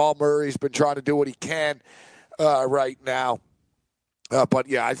 Jamal Murray's been trying to do what he can right now. But,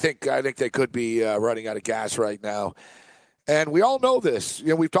 yeah, I think they could be running out of gas right now. And we all know this. You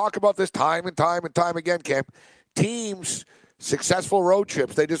know, we've talked about this time and time again, Cam. Teams, successful road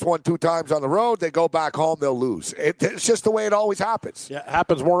trips, they just won 2 times on the road. They go back home, they'll lose. It's just the way it always happens. Yeah, it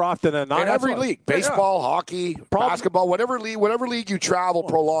happens more often than not. In every league. Baseball, hockey, basketball, whatever league you travel,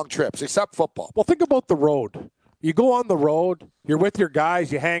 prolonged trips, except football. Well, think about the road. You go on the road, you're with your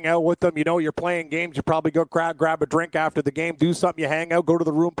guys, you hang out with them, you know you're playing games, you probably go grab a drink after the game, do something, you hang out, go to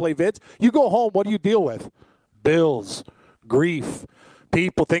the room, play vids. You go home, what do you deal with? Bills, grief,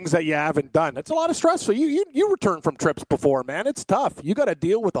 people, things that you haven't done. It's a lot of stress. So you return from trips before, man. It's tough. You got to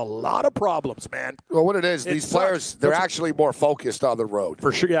deal with a lot of problems, man. Well, what it is, these players, they're actually more focused on the road.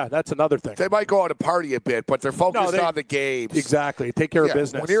 For sure, yeah, that's another thing. They might go out and party a bit, but they're focused on the games. Exactly. Take care of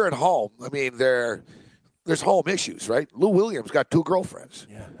business. When you're at home, I mean, there's home issues, right? Lou Williams got 2 girlfriends.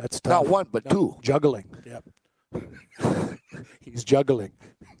 Yeah, that's tough. Not one, but 2. Juggling. Yep. He's juggling.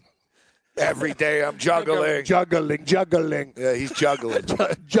 Every day I'm juggling. Juggling. Yeah, he's juggling.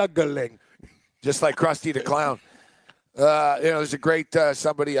 Juggling. Just like Krusty the Clown. There's a great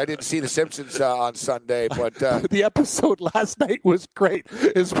somebody. I didn't see The Simpsons on Sunday, but the episode last night was great.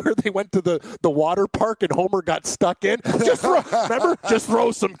 Is where they went to the water park and Homer got stuck in. Remember, just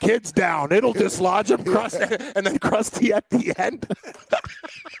throw some kids down. It'll dislodge them. And then Krusty at the end.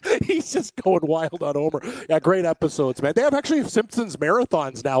 He's just going wild on Homer. Yeah, great episodes, man. They have actually Simpsons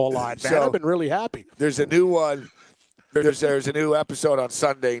marathons now a lot, man. I've been really happy. There's a new one. There's a new episode on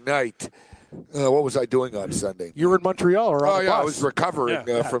Sunday night. What was I doing on Sunday? You were in Montreal or on the bus? I was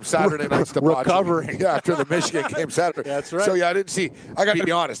recovering from Saturday night's debauchery. Recovering. After the Michigan game Saturday. That's right. So, I didn't see. I got to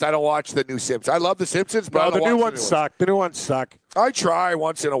be honest. I don't watch the new Simpsons. I love the Simpsons, but I don't the new watch ones suck. The new ones suck. I try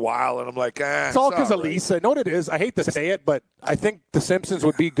once in a while, and I'm like, It's all because of Lisa. You know what it is? I hate to say it, but I think The Simpsons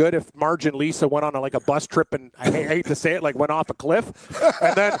would be good if Marge and Lisa went on a bus trip, and I hate to say it, went off a cliff.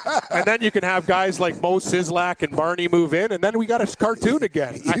 And then you can have guys like Mo Sizlak and Barney move in, and then we got a cartoon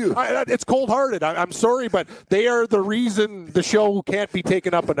again. It's cold-hearted. I'm sorry, but they are the reason the show can't be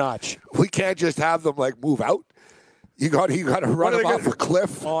taken up a notch. We can't just have them, move out. You got to run them off a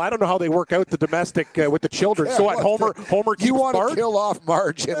cliff. Oh, I don't know how they work out the domestic with the children. Yeah, so at Homer keeps you want Bart? To kill off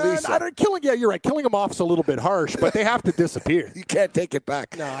Marge and Lisa. Yeah, you're right. Killing them off's a little bit harsh, but they have to disappear. You can't take it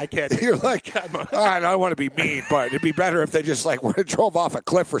back. No, I can't. You're like, I don't want to be mean, but it'd be better if they just drove off a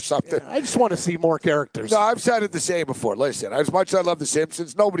cliff or something. Yeah, I just want to see more characters. No, I've said it the same before. Listen, as much as I love The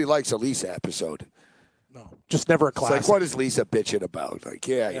Simpsons, nobody likes a Lisa episode. No, just never a classic. It's what is Lisa bitching about? We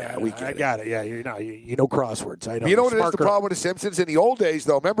get it. I got it. Yeah, you know crosswords. I know. You know what is the problem with The Simpsons? In the old days,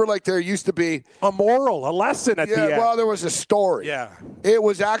 though, remember, there used to be a moral, a lesson at the end. Yeah, well, there was a story. Yeah. It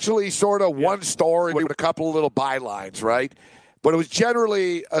was actually sort of one story with a couple of little bylines, right? But it was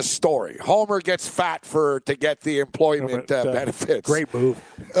generally a story. Homer gets fat to get the employment benefits. Great move.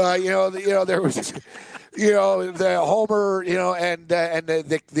 There was, the Homer, and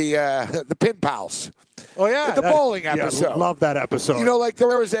the Pin Pals. Oh, yeah. The bowling episode. Yeah, love that episode.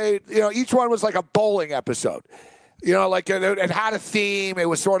 There was each one was like a bowling episode. It had a theme. It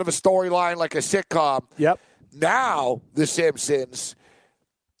was sort of a storyline, like a sitcom. Yep. Now, The Simpsons,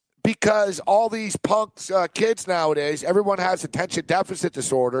 because all these kids nowadays, everyone has attention deficit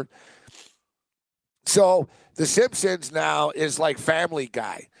disorder. So The Simpsons now is like Family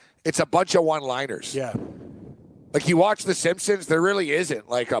Guy. It's a bunch of one-liners. Yeah. You watch The Simpsons, there really isn't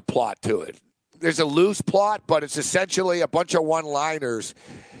a plot to it. There's a loose plot, but it's essentially a bunch of one-liners,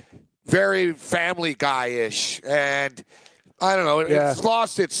 very Family Guy-ish, and I don't know. It's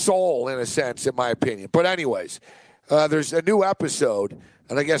lost its soul in a sense, in my opinion. But anyways, there's a new episode,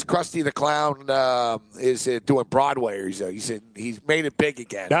 and I guess Krusty the Clown is doing Broadway. He's made it big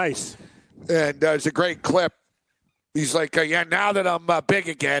again. Nice. And it's a great clip. He's like, now that I'm big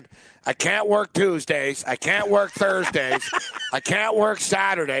again, I can't work Tuesdays, I can't work Thursdays, I can't work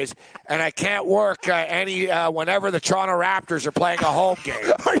Saturdays, and I can't work whenever the Toronto Raptors are playing a home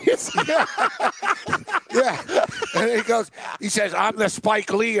game. Yeah. And he says, I'm the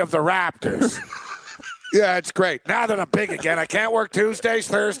Spike Lee of the Raptors. Yeah, it's great. Now that I'm big again, I can't work Tuesdays,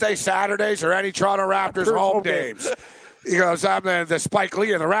 Thursdays, Saturdays, or any Toronto Raptors home games. He goes, I'm the Spike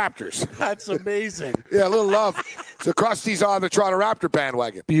Lee of the Raptors. That's amazing. Yeah, a little love. So Krusty's on the Toronto Raptor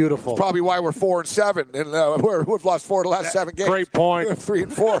bandwagon. Beautiful. That's probably why we're 4-7, and we've lost 4 of the last 7 games. Great point. We're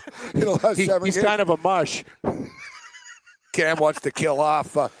 3-4 in the last 7 games. He's kind of a mush. Cam wants to kill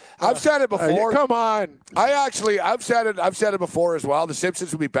off. I've said it before. Come on. I've said it before as well. The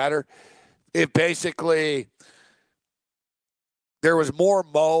Simpsons would be better if basically there was more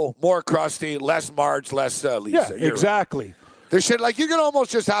Mo, more Krusty, less Marge, less Lisa. Yeah, exactly. There should you can almost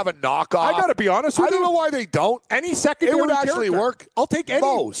just have a knockoff. I got to be honest with you. I don't know why they don't. Any secondary it would actually character. work. I'll take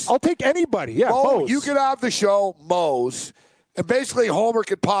Moe's. I'll take anybody. Yeah, Moe's. You could have the show Moe's, and basically Homer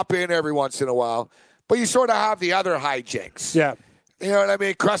could pop in every once in a while, but you sort of have the other hijinks. Yeah. You know what I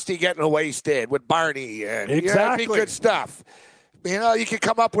mean? Krusty getting wasted with Barney. And, exactly. That'd be good stuff. You could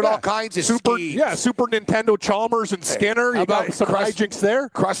come up with all kinds of schemes. Yeah, Super Nintendo Chalmers and Skinner. You got some hijinks there.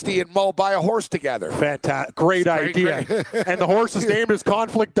 Krusty and Mo buy a horse together. Fantastic. Great idea. And the horse's name is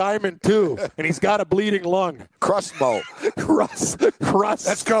Conflict Diamond, too. And he's got a bleeding lung. Crust Mo. Crust.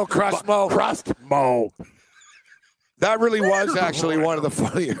 Let's go, Crust Mo. Crust Mo. That really was actually one of the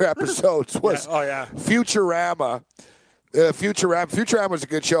funnier episodes. Futurama. Futurama was a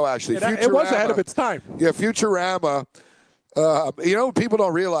good show, actually. It was ahead of its time. Yeah, Futurama. People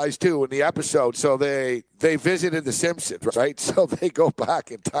don't realize, too, in the episode, so they visited The Simpsons, right? So they go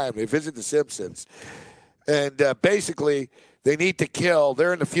back in time. They visit The Simpsons. And basically, they're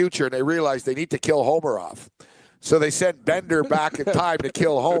in the future, and they realize they need to kill Homer off. So they sent Bender back in time to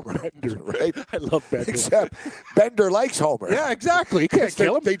kill Homer. Bender. Right? I love Bender. Except Bender likes Homer. Yeah, exactly. You can't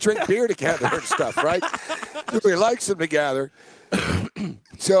kill him. They drink beer together and stuff, right? He likes them together.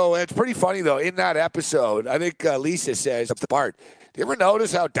 So it's pretty funny, though. In that episode, I think Lisa says, the part, do you ever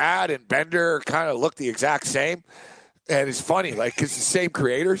notice how Dad and Bender kind of look the exact same? And it's funny, like, it's the same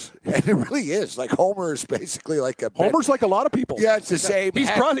creators. And it really is. Like, Homer is basically like a... Homer's like a lot of people. Yeah, it's the same. He's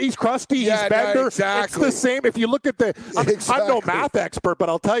crusty. Yeah, he's Bender. no, exactly. It's the same. If you look at the... I'm no math expert, but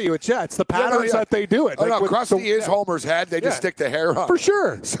I'll tell you, it's the patterns that they do it. Oh, no, Krusty is Homer's head. They just stick the hair on. For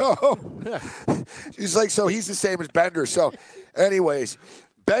sure. So, he's like, so he's the same as Bender. So, anyways...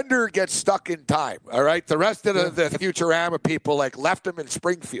 Bender gets stuck in time, all right? The rest of the Futurama people, like, left him in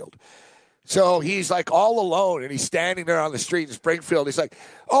Springfield. So he's, like, all alone, and he's standing there on the street in Springfield. He's like,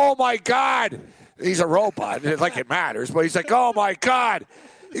 oh, my God. He's a robot, like it matters, but he's like, oh, my God.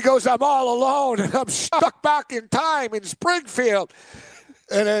 He goes, I'm all alone, and I'm stuck back in time in Springfield.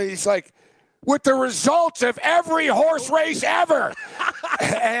 And then he's like, with the results of every horse race ever.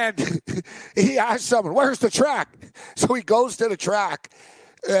 And he asks someone, where's the track? So he goes to the track.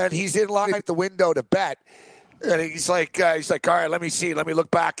 And he's in line at the window to bet, and he's like, all right, let me see, let me look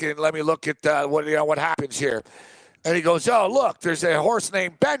back and let me look at what happens here. And he goes, oh, look, there's a horse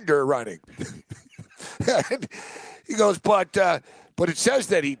named Bender running. And he goes, but it says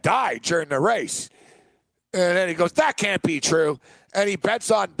that he died during the race. And then he goes, that can't be true. And he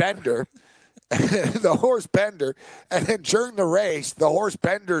bets on Bender, the horse Bender. And then during the race, the horse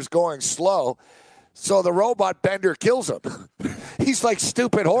Bender's going slow. So the robot Bender kills him. He's like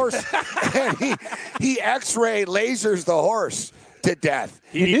stupid horse. And he X-ray lasers the horse to death.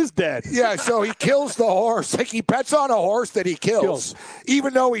 He is dead. Yeah, so he kills the horse. Like, he bets on a horse that he kills,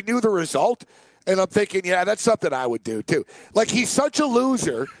 even though he knew the result. And I'm thinking, yeah, that's something I would do too. Like, he's such a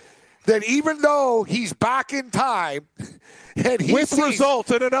loser that even though he's back in time and he with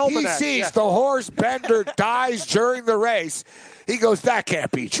results in an almanac, he sees the horse Bender dies during the race, he goes, that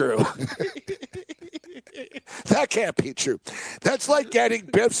can't be true. That can't be true. That's like getting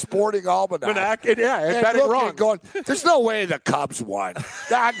Biff's Sporting Almanac. And betting wrong. And going, there's no way the Cubs won.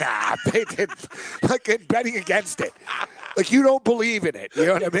 Nah, they didn't. Like, betting against it. Like, you don't believe in it. You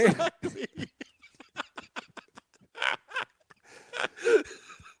know what I mean?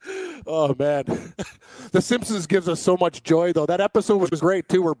 Oh, man. The Simpsons gives us so much joy, though. That episode was great,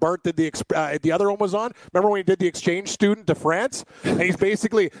 too, where Bart did the other one was on. Remember when he did the exchange student to France? And he's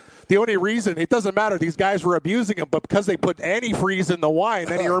basically... The only reason, it doesn't matter, these guys were abusing him, but because they put antifreeze in the wine,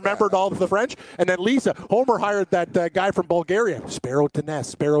 then he remembered all of the French. And then Homer hired that guy from Bulgaria, Sparrow to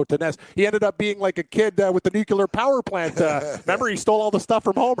Nest. He ended up being like a kid with the nuclear power plant. Remember, he stole all the stuff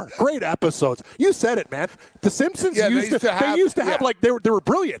from Homer. Great episodes. You said it, man. The Simpsons used to have like, they were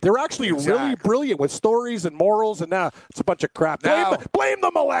brilliant. They were actually really brilliant with stories and morals, and now it's a bunch of crap. Blame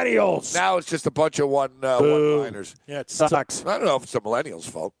the millennials. Now it's just a bunch of one-liners. Yeah, it sucks. I don't know if it's the millennials'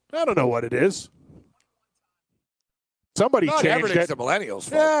 fault. I don't know what it is. Somebody Not changed everything's it. the millennials'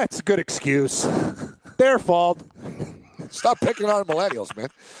 fault. Yeah, it's a good excuse. Their fault. Stop picking on the millennials, man.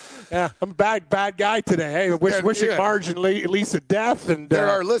 Yeah, I'm a bad guy today. Hey, wishing Marge and Lisa death. And they're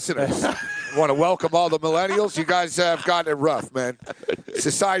our listeners. Want to welcome all the millennials. You guys have gotten it rough, man.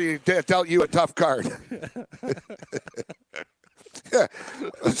 Society dealt you a tough card. Yeah.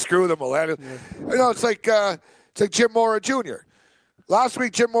 Screw the millennials. You know, it's like Jim Mora Jr. Last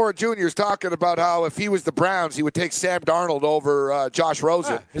week, Jim Mora Jr. is talking about how if he was the Browns, he would take Sam Darnold over Josh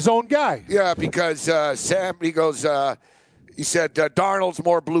Rosen. His own guy. Yeah, because Sam, he said Darnold's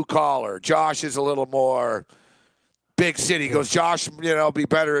more blue collar. Josh is a little more big city. He goes, Josh, be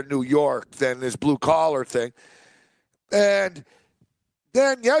better in New York than this blue collar thing. And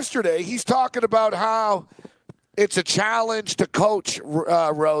then yesterday, he's talking about how it's a challenge to coach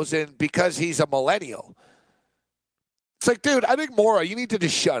Rosen because he's a millennial. It's like, dude, I think Mora, you need to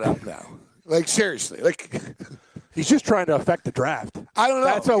just shut up now. Like, seriously. Like, he's just trying to affect the draft. I don't know.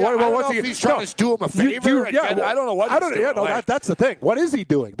 That's I don't know if he's trying to do him a favor. I don't know what he's doing. That's the thing. What is he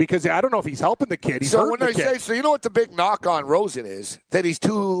doing? Because I don't know if he's helping the kid. He's hurting the kid. So you know what the big knock on Rosen is? That he's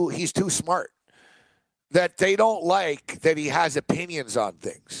too smart. That they don't like that he has opinions on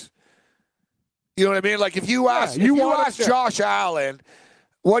things. You know what I mean? Like, if you ask Josh Allen,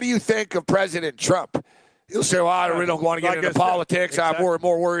 what do you think of President Trump? He'll say, well, I really don't want to get into politics. Exactly. I'm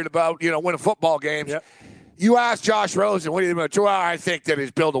more worried about, winning football games. Yep. You ask Josh Rosen, what do you think? Well, I think that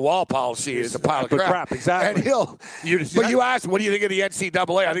his build-a-wall policy is a pile of crap. Exactly. And but you ask, what do you think of the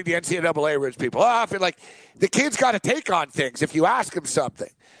NCAA? I think the NCAA rips people off. And, like, the kid's got to take on things if you ask him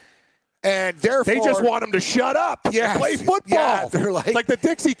something. And therefore, they just want him to shut up and play football. Yeah, they're like the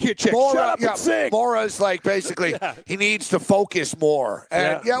Dixie Kid chick. Shut up and sing. Mora's like basically he needs to focus more.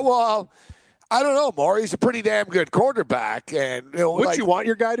 And well, I don't know, Mora. He's a pretty damn good quarterback. And would you want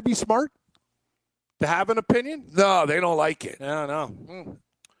your guy to be smart? To have an opinion? No, they don't like it. No.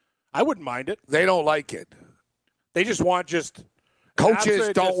 I wouldn't mind it. They don't like it. They just want coaches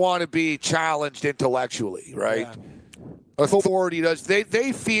don't want to be challenged intellectually, right? Yeah. Authority does.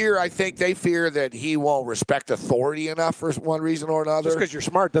 They fear. I think they fear that he won't respect authority enough for one reason or another. Just because you're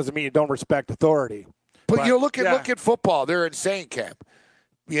smart doesn't mean you don't respect authority. But you look at football. They're insane camp.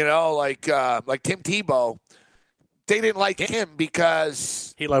 Like Tim Tebow. They didn't like him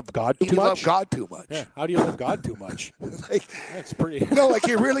because he loved God too much. He loved God too much. Yeah. How do you love God too much? That's pretty.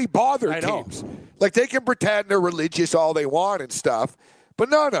 It really bothered teams. Like they can pretend they're religious all they want and stuff, but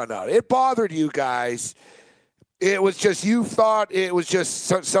no. It bothered you guys. It was just you thought it was just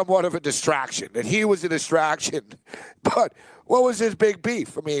somewhat of a distraction, that he was a distraction. But what was his big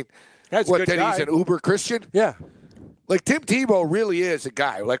beef? I mean, he's an uber Christian? Yeah. Like Tim Tebow really is a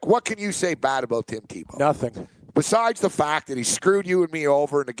guy. Like what can you say bad about Tim Tebow? Nothing. Besides the fact that he screwed you and me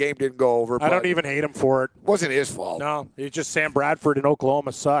over and the game didn't go over. I don't even hate him for it. Wasn't his fault. No, it's just Sam Bradford in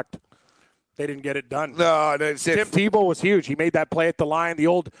Oklahoma sucked. They didn't get it done. No, that's it. Tim Tebow was huge. He made that play at the line,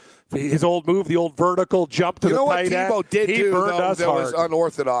 his old move, the old vertical jump to the tight end. You know what Tebow did do, though, that was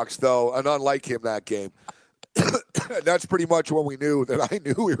unorthodox, though, and unlike him that game? That's pretty much when we knew that I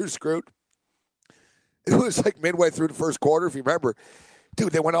knew we were screwed. It was like midway through the first quarter, if you remember.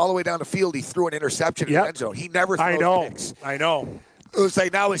 Dude, they went all the way down the field. He threw an interception in the end zone. He never throws picks. I know. It was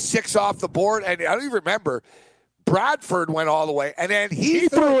like now it's 6 off the board, and I don't even remember. Bradford went all the way, and then he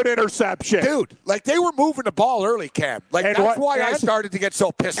threw an interception. Dude, they were moving the ball early, Cam. That's why I started to get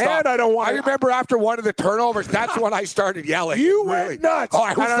so pissed off. I remember after one of the turnovers, that's when I started yelling. You went nuts. Oh,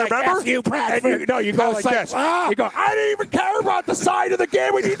 I was remember? you, Bradford. You go like this. You go, I didn't even care about the side of the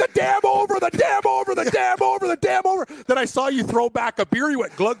game. We need the damn over, the damn over, the damn over, the damn over. Then I saw you throw back a beer. You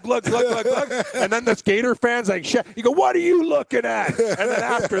went glug, glug, glug, glug, glug. And then the Gator fans shit. You go, what are you looking at? And then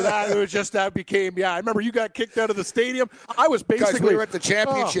after that, it was just that became, I remember you got kicked out of the stadium. I was basically. Guys, we were at the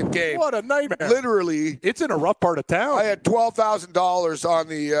championship game. What a nightmare! Literally, it's in a rough part of town. I had $12,000 on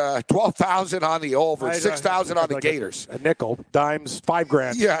the $12,000 on the over, $6,000 on the Gators. A nickel, dimes,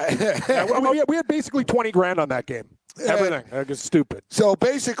 $5,000. Yeah, we had basically $20,000 on that game. Everything. It was stupid. So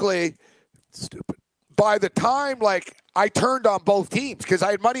basically, stupid. By the time I turned on both teams because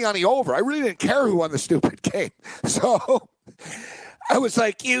I had money on the over, I really didn't care who won the stupid game. So I was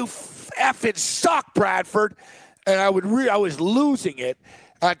like, "You effing suck, Bradford." And I was losing it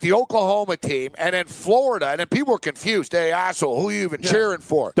at the Oklahoma team and then Florida. And then people were confused. Hey, asshole, who are you even cheering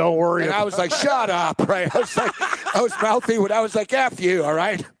for? Don't worry. And I was like, shut up, right? I was mouthy when I was like, F you, all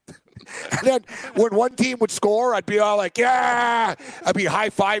right? And then when one team would score, I'd be all like, yeah. I'd be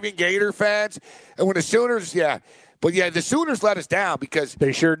high-fiving Gator fans. And when the Sooners, But, the Sooners let us down because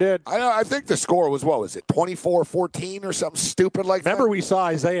they sure did. I think the score was, 24-14 or something stupid like that? Remember we saw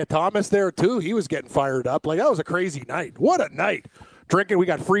Isaiah Thomas there, too? He was getting fired up. That was a crazy night. What a night. Drinking, we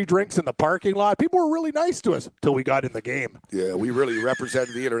got free drinks in the parking lot. People were really nice to us until we got in the game. Yeah, we really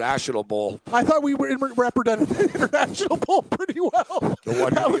represented the International Bowl. I thought we represented the International Bowl pretty well.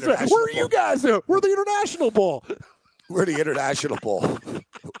 Where are you guys? We're the International Bowl. We're the International Bowl.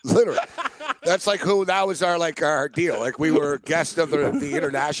 Literally. That's that was our deal. We were guests of the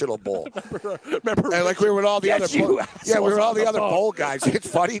International Bowl. Remember and we were with all the other we were all the other bowl guys. It's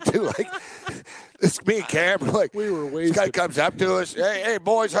funny too. It's me and Cam. We were wasted. This guy comes up to us. Hey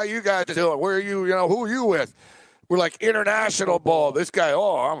boys, how you guys doing? Where are you? Who are you with? We're like International Bowl. This guy,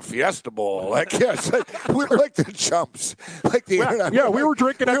 I'm Fiesta Bowl. We were like the chumps. We were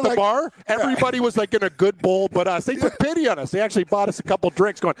drinking at the bar. Everybody was in a good bowl but us. They took pity on us. They actually bought us a couple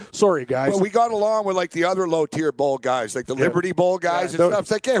drinks going, sorry, guys. Well, we got along with the other low-tier bowl guys, the Liberty Bowl guys and stuff.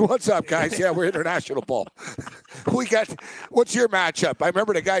 It's like, hey, what's up, guys? Yeah, we're International Bowl. What's your matchup? I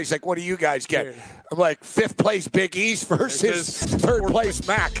remember the guy, he's like, what do you guys get? I'm like, 5th place Big East versus 3rd place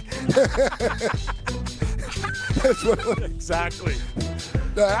Mac. Exactly.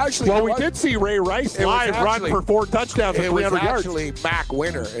 We did see Ray Rice live run for 4 touchdowns and 300 yards. It was actually Mac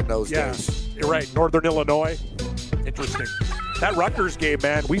Winner in those days. You're right. Northern Illinois. Interesting. That Rutgers game,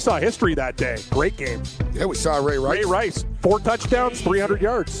 man, we saw history that day. Great game. Yeah, we saw Ray Rice. Ray Rice, 4 touchdowns, 300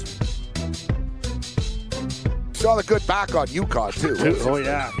 yards. Saw the good back on UConn, too. Oh,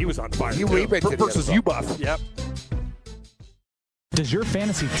 yeah. He was on fire. He rebounded versus UBuff. Yep. Does your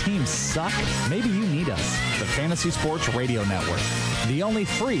fantasy team suck? Maybe you need us. The Fantasy Sports Radio Network. The only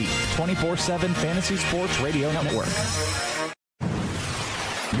free 24/7 fantasy sports radio network.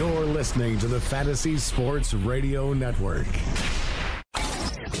 You're listening to the Fantasy Sports Radio Network.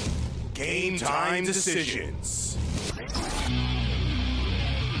 Game time decisions.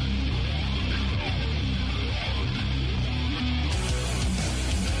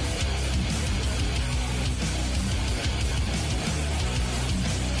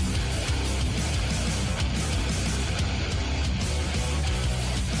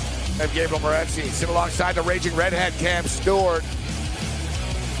 I'm Gabriel Morency. Sit alongside the raging redhead, Cam Stewart.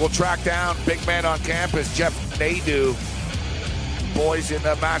 We'll track down big man on campus, Jeff Nadeau. Boys in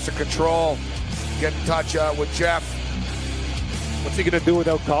master control. Get in touch with Jeff. What's he going to do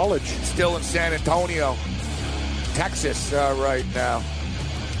without college? Still in San Antonio, Texas right now.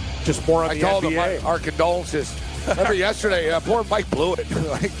 Just more on I the told NBA. him our condolences. Remember yesterday, poor Mike Blewett.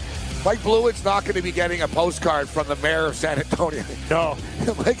 Mike Blewett's not going to be getting a postcard from the mayor of San Antonio. No.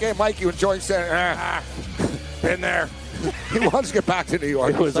 Like, hey, Mike, you enjoying San Been there. He wants to get back to New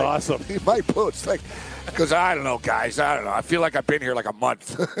York. It was awesome. Mike Blewett's like, because I don't know, guys. I don't know. I feel like I've been here like a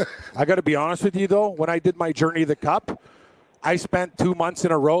month. I got to be honest with you, though. When I did my Journey to the Cup, I spent 2 months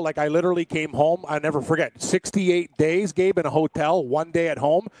in a row. Like, I literally came home. I never forget. 68 days, Gabe, in a hotel, 1 day at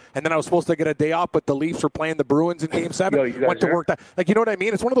home. And then I was supposed to get a day off, but the Leafs were playing the Bruins in Game 7. Went to work. Like, you know what I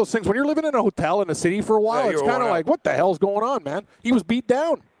mean? It's one of those things. When you're living in a hotel in a city for a while, it's kind of like, what the hell's going on, man? He was beat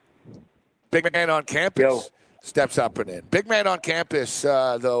down. Big man on campus steps up and in. Big man on campus,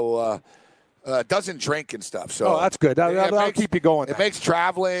 though, doesn't drink and stuff. So that's good. That'll keep you going. It makes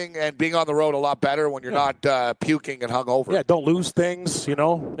traveling and being on the road a lot better when you're not puking and hungover. Yeah, don't lose things, you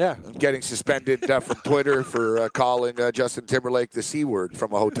know. Yeah. Getting suspended from Twitter for calling Justin Timberlake the C word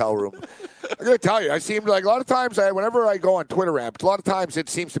from a hotel room. I'm going to tell you, I seem like a lot of times, whenever I go on Twitter ramps, a lot of times it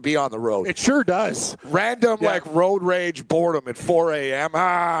seems to be on the road. It sure does. Random, like, road rage boredom at 4 a.m.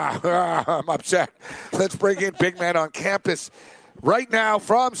 I'm upset. Let's bring in big man on campus right now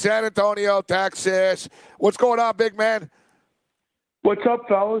from San Antonio, Texas. What's going on, big man? What's up,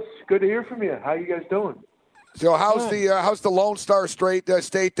 fellas? Good to hear from you. How you guys doing? So how's the Lone Star State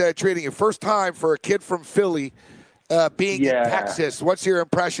treating you? First time for a kid from Philly being in Texas. What's your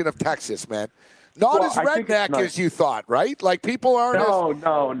impression of Texas, man? Not as redneck as you thought, right? Like, people aren't. No,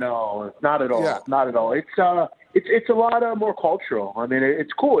 not at all. Yeah. Not at all. It's a lot more cultural. I mean,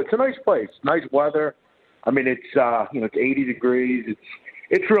 it's cool. It's a nice place. Nice weather. I mean, it's it's 80 degrees.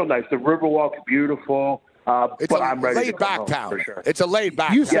 It's real nice. The Riverwalk's beautiful. But I'm ready laid back town. For sure. It's a laid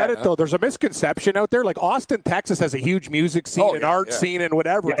back. You said it though. There's a misconception out there. Like, Austin, Texas has a huge music scene and art scene and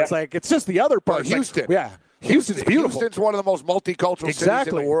whatever. Yeah. It's like, it's just the other part. Houston. Houston's beautiful. Houston's one of the most multicultural cities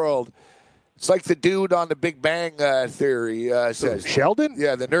in the world. It's like the dude on the Big Bang Theory says. Sheldon?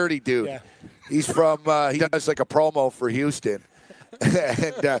 Yeah, the nerdy dude. Yeah. He's from, he does like a promo for Houston.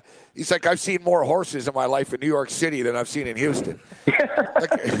 And he's like, I've seen more horses in my life in New York City than I've seen in Houston.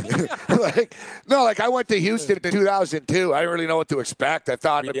 I went to Houston in 2002. I didn't really know what to expect. I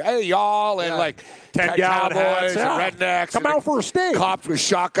thought, hey, y'all, and like 10 cowboys and rednecks. Come out for a steak. Cops with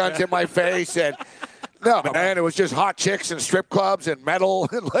shotguns in my face. And no, man, it was just hot chicks and strip clubs and metal.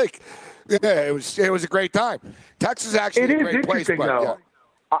 And it was a great time. Texas is actually a great place. Though.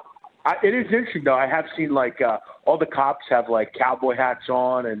 It is interesting, though. I have seen, all the cops have, cowboy hats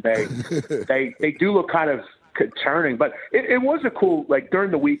on, and they do look kind of concerning. But it was a cool,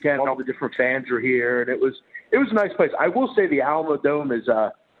 during the weekend, all the different fans were here, and it was a nice place. I will say the Alamo Dome is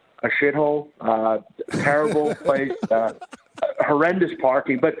a shithole, terrible place, horrendous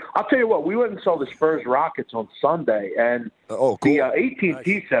parking. But I'll tell you what, we went and saw the Spurs Rockets on Sunday, and cool. The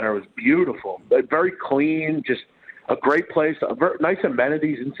AT&T Center was beautiful, very clean, just a great place, nice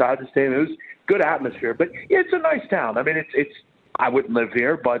amenities inside the stadium. It was good atmosphere, but it's a nice town. I mean, it's I wouldn't live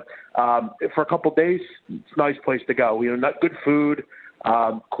here, but for a couple of days, it's a nice place to go. Not good food,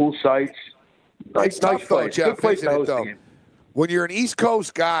 cool sights. It's tough, though, Jeff, good place to host the game. When you're an East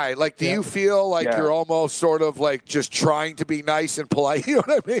Coast guy, do you feel like you're almost sort of just trying to be nice and polite? You know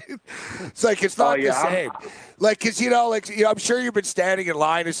what I mean? It's like, it's not the same. Because, I'm sure you've been standing in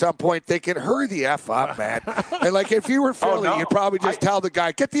line at some point thinking, hurry the F up, man. And, if you were Philly, you'd probably just tell the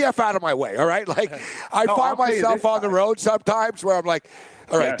guy, get the F out of my way, all right? I find myself on the road sometimes where I'm like,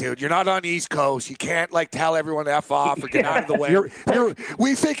 all right, dude, you're not on the East Coast. You can't, tell everyone to F off or get out of the way.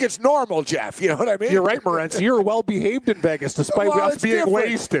 We think it's normal, Jeff. You know what I mean? You're right, Morency. You're well-behaved in Vegas despite us being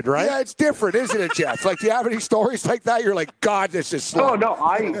wasted, right? Yeah, it's different, isn't it, Jeff? Do you have any stories like that? You're like, God, this is slow. Oh, no,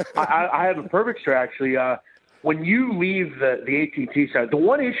 I have a perfect story, actually. When you leave the AT&T Center, the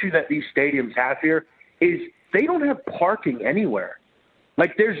one issue that these stadiums have here is they don't have parking anywhere.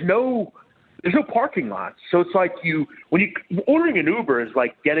 There's no parking lots. So it's ordering an Uber is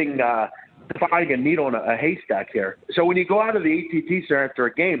like getting finding a needle in a haystack here. So when you go out of the AT&T Center after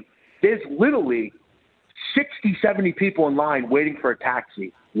a game, there's literally 60, 70 people in line waiting for a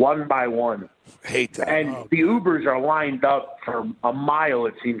taxi, one by one. Hate that. And the Ubers are lined up for a mile,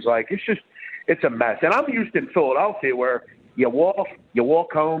 it seems like. It's a mess. And I'm used in Philadelphia where you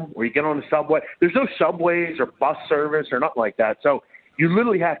walk home, or you get on the subway. There's no subways or bus service or nothing like that. So you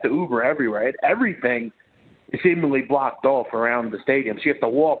literally have to Uber everywhere. And everything is seemingly blocked off around the stadium. So you have to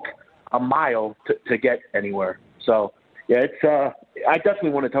walk a mile to get anywhere. So, yeah, it's I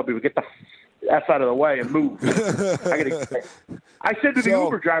definitely want to tell people, get the F out of the way and move. I said to the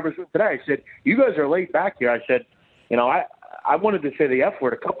Uber drivers today, I said, you guys are late back here. I said, I wanted to say the F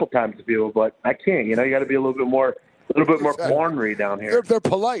word a couple times to people, but I can't. You got to be a little bit more ornery down here. They're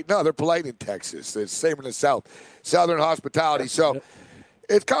polite. No, they're polite in Texas. It's same in the South. Southern hospitality. So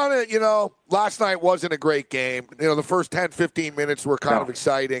it's kind of, last night wasn't a great game. The first 10, 15 minutes were kind of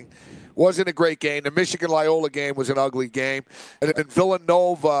exciting. Wasn't a great game. The Michigan-Loyola game was an ugly game. And then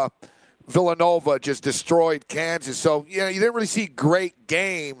Villanova just destroyed Kansas. So, you didn't really see great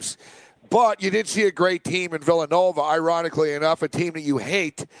games, but you did see a great team in Villanova, ironically enough, a team that you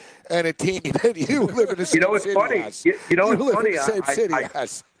hate and a team that you live in the same city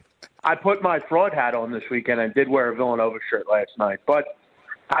as. I put my fraud hat on this weekend and did wear a Villanova shirt last night, but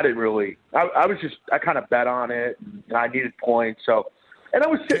I didn't really. I kind of bet on it, and I needed points, so. And I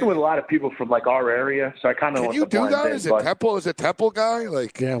was sitting with a lot of people from our area, so I kind of. Can you do that as a Temple guy?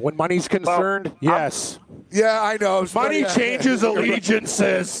 When money's concerned, yes. Yeah, I know. Money changes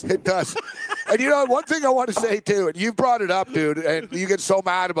allegiances. It does. And one thing I want to say too, and you brought it up, dude, and you get so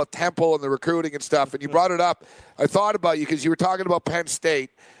mad about Temple and the recruiting and stuff, and you brought it up. I thought about you because you were talking about Penn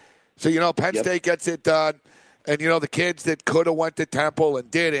State. So Penn State gets it done, and the kids that could have went to Temple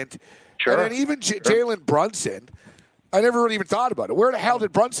and didn't. Sure. And then even Jalen Brunson. I never really even thought about it. Where the hell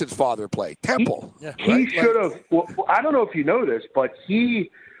did Brunson's father play? Temple. He should have. Well, I don't know if you know this, but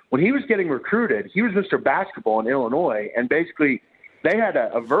when he was getting recruited, he was Mr. Basketball in Illinois, and basically they had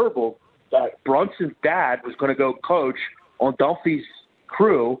a verbal that Brunson's dad was going to go coach on Dunphy's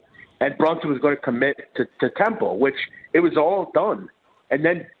crew, and Brunson was going to commit to Temple, which it was all done. And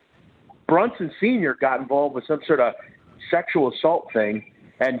then Brunson Sr. got involved with some sort of sexual assault thing,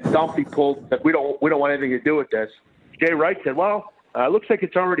 and Dunphy pulled that we don't want anything to do with this. Jay Wright said, "Well, looks like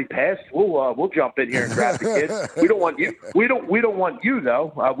it's already passed. We'll jump in here and grab the kid. We don't want you. We don't want you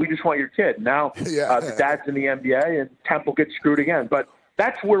though. We just want your kid." Now the dad's in the NBA, and Temple gets screwed again. But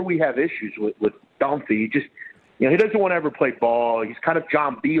that's where we have issues with Dunphy. He doesn't want to ever play ball. He's kind of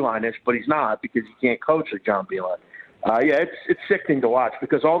John Beilein-ish, but he's not because he can't coach like John Beilein. It's sickening to watch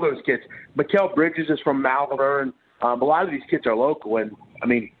because all those kids. Mikal Bridges is from Malvern. A lot of these kids are local, and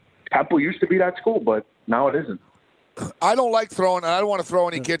Temple used to be that school, but now it isn't. I don't want to throw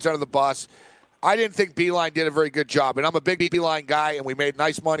any kids under the bus. I didn't think Beilein did a very good job, and I'm a big Beilein guy, and we made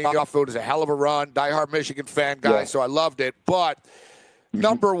nice money off it. It was a hell of a run. Diehard Michigan fan guy, so I loved it. But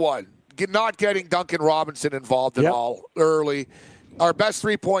number one, not getting Duncan Robinson involved at all early. Our best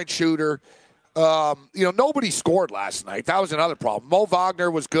three-point shooter. Nobody scored last night. That was another problem. Mo Wagner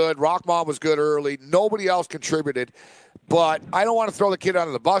was good. Rockmon was good early. Nobody else contributed. But I don't want to throw the kid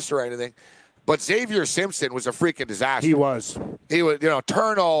under the bus or anything. But Xavier Simpson was a freaking disaster. He was,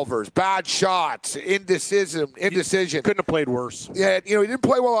 turnovers, bad shots, indecision. Couldn't have played worse. Yeah, he didn't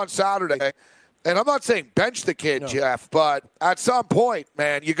play well on Saturday. And I'm not saying bench the kid, Jeff, but at some point,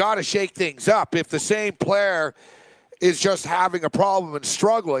 man, you got to shake things up. If the same player is just having a problem and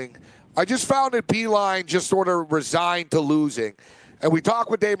struggling, I just found that Beilein just sort of resigned to losing. And we talked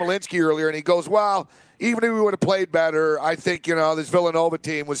with Dave Malinsky earlier, and he goes, well, even if we would have played better, I think, this Villanova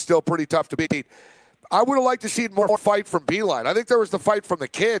team was still pretty tough to beat. I would have liked to see more fight from Beilein. I think there was the fight from the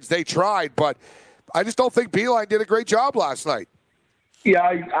kids. They tried, but I just don't think Beilein did a great job last night. Yeah,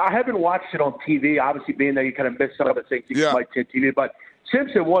 I haven't watched it on TV. Obviously, being that you kind of missed some of the things you might see on TV. But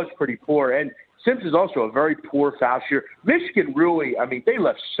Simpson was pretty poor. And Simpson's also a very poor foul shooter. Michigan really, they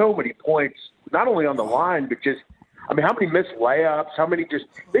left so many points, not only on the line, but just, how many missed layups?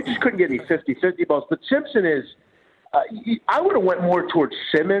 They just couldn't get any 50-50 balls. But Simpson is, I would have went more towards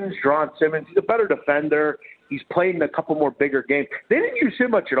Simmons, Deron Simmons. He's a better defender. He's played in a couple more bigger games. They didn't use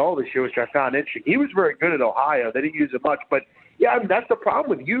him much at all this year, which I found interesting. He was very good at Ohio. They didn't use him much. But, that's the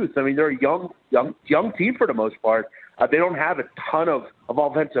problem with youth. They're a young team for the most part. They don't have a ton of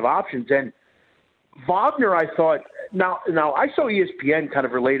offensive options. And Wagner, I thought, now I saw ESPN kind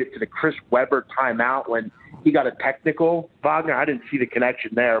of related to the Chris Webber timeout when he got a technical. Wagner, I didn't see the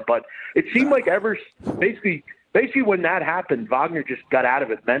connection there, but it seemed like basically when that happened, Wagner just got out of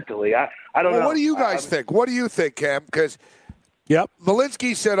it mentally. I don't know. What do you guys think? What do you think, Cam? Because Yep.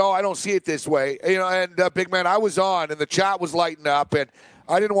 Malinsky said, "Oh, I don't see it this way." And big man, I was on, and the chat was lighting up, and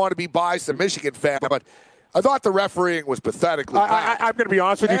I didn't want to be biased, a Michigan fan, but I thought the refereeing was pathetically bad. I'm going to be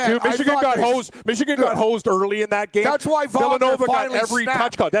honest with you too. Michigan got hosed. Michigan got hosed early in that game. That's why Villanova got every snapped.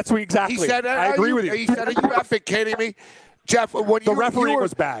 touch call. That's what exactly. He said, I agree with you. He said, "Are you effing kidding me?" Jeff, when the refereeing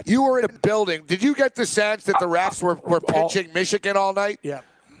was bad. You were in a building. Did you get the sense that the refs were pitching Michigan all night? Yeah.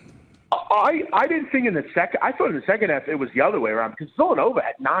 I didn't think in the second. I thought in the second half it was the other way around because Villanova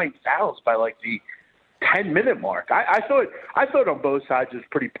had 9 fouls by like the 10-minute mark. I thought on both sides it was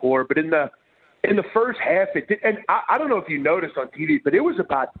pretty poor, but in the first half it did. And I don't know if you noticed on TV, but it was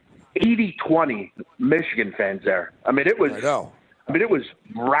about 80-20 Michigan fans there. I mean, it was. I mean, it was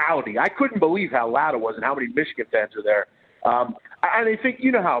rowdy. I couldn't believe how loud it was and how many Michigan fans were there. And I think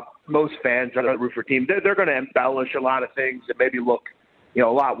you know how most fans are going to root for teams. They're going to embellish a lot of things that maybe look, a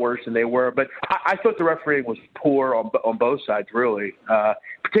lot worse than they were. But I thought the refereeing was poor on both sides, really,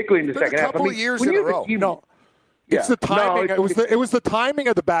 particularly in the second half. A couple of years in a row. It's the timing. It was the timing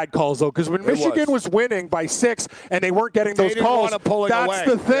of the bad calls, though, because when Michigan was winning by 6 and they weren't getting those calls, that's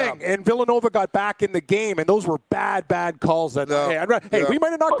the thing. Yeah. And Villanova got back in the game, and those were bad calls. We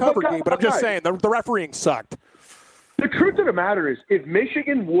might have not covered game, but I'm just saying the refereeing sucked. The truth of the matter is, if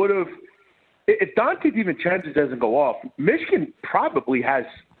Michigan would have – if Dante DiVincenzo doesn't go off, Michigan probably has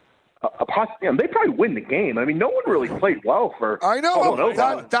a possibility. They probably win the game. I mean, no one really played well for – I know.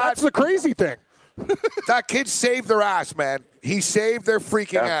 That's the crazy thing. That kid saved their ass, man. He saved their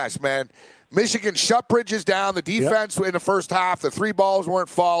freaking ass, man. Michigan shut Bridges down. The defense in the first half, the 3 balls weren't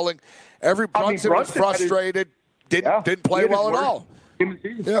falling. Brunson was frustrated. Didn't play well at all.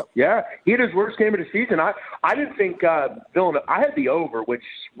 Yeah, he had his worst game of the season. I didn't think Villanova. I had the over, which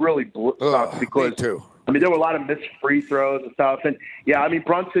really blew because me too. I mean, there were a lot of missed free throws and stuff. And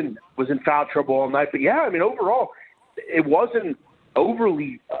Brunson was in foul trouble all night. But overall, it wasn't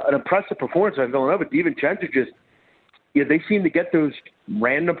overly an impressive performance by Villanova. DiVincenzo they seem to get those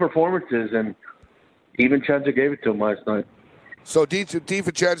random performances, and DiVincenzo gave it to him last night. So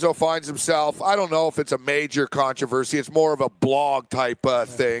DiVincenzo finds himself, I don't know if it's a major controversy. It's more of a blog type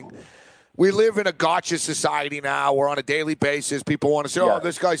thing. We live in a gotcha society now where on a daily basis people want to say,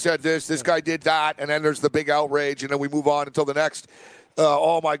 this guy said this guy did that, and then there's the big outrage, and then we move on until the next,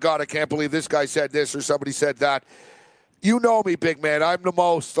 oh, my God, I can't believe this guy said this or somebody said that. You know me, big man. I'm the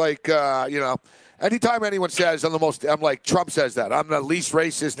most, anytime anyone says I'm like, Trump says that. I'm the least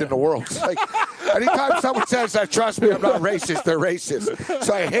racist in the world. It's like, anytime someone says that, trust me, I'm not racist. They're racist.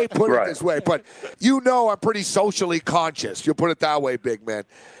 So I hate putting it this way. But I'm pretty socially conscious. You'll put it that way, big man.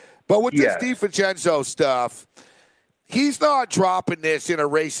 But with this DiVincenzo stuff, he's not dropping this in a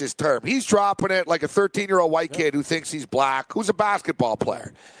racist term. He's dropping it like a 13-year-old white kid who thinks he's black, who's a basketball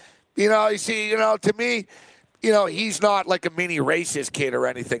player. To me, he's not like a mini racist kid or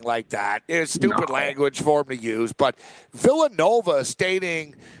anything like that. It's stupid language for him to use. But Villanova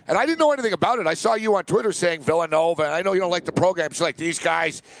stating, and I didn't know anything about it. I saw you on Twitter saying Villanova, and I know you don't like the program. She's like, these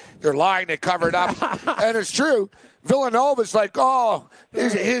guys, they're lying, they covered up. And it's true. Villanova's like,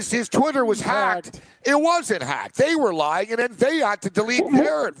 his Twitter was hacked. It wasn't hacked. They were lying, and then they had to delete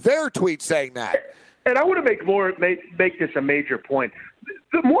their tweet saying that. And I want to make this a major point.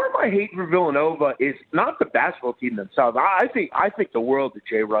 The more my hate for Villanova is not the basketball team themselves. I think the world of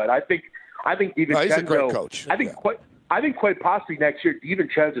Jay Wright. I think DiVincenzo. He's a great coach. I think quite possibly next year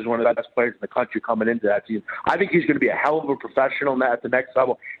DiVincenzo is one of the best players in the country coming into that season. I think he's going to be a hell of a professional at the next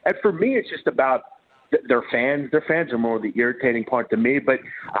level. And for me, it's just about their fans. Their fans are more the irritating part to me. But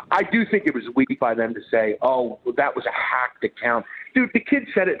I do think it was weak by them to say, "Oh, that was a hacked account." Dude, the kid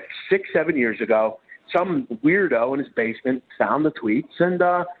said it 6-7 years ago. Some weirdo in his basement found the tweets and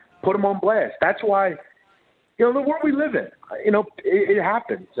put them on blast. That's why, the world we live in, it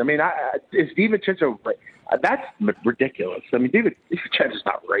happens. I mean, is DiVincenzo, that's ridiculous. I mean, DiVincenzo's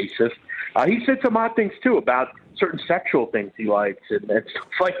not racist. He said some odd things, too, about certain sexual things he likes and stuff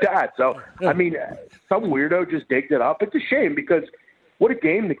like that. So, I mean, some weirdo just digged it up. It's a shame because what a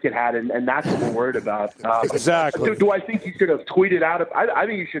game the kid had, and that's what we're worried about. Exactly. Do I think he should have tweeted out? I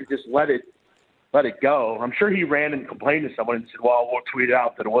think he should have just let it go. I'm sure he ran and complained to someone and said, well, we'll tweet it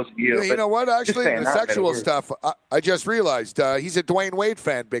out that it wasn't you. Yeah, you know what? Actually, the sexual stuff, I just realized he's a Dwayne Wade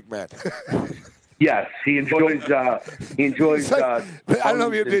fan, big man. Yes, he enjoys. I don't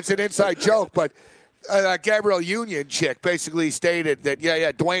know if it's an inside joke, but Gabrielle Union chick basically stated that,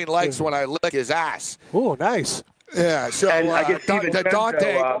 Dwayne likes when I lick his ass. Oh, nice. Yeah, so I guess Dante's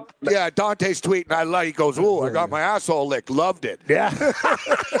tweeting, he goes, I got my asshole licked, loved it. Yeah.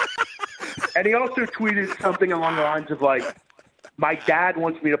 And he also tweeted something along the lines of, my dad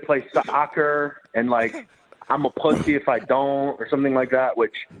wants me to play soccer, and, I'm a pussy if I don't, or something like that,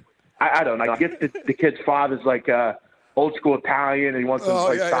 which I don't know. I guess the kid's father's like old school Italian, and he wants to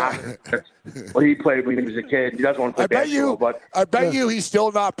play soccer. Well, he played when he was a kid. He doesn't want to play basketball. I bet you he's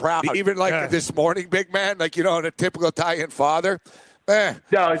still not proud. Even this morning, big man, like, a typical Italian father. No,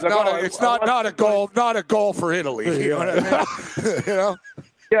 it's not a goal for Italy. You know what I mean?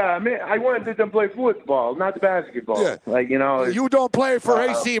 Yeah, I mean, I wanted them to play football, not the basketball. Yeah. You don't play for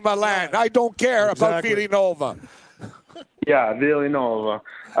AC Milan. I don't care about Villanova. Yeah, Villanova.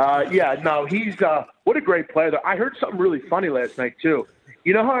 He's what a great player. I heard something really funny last night too.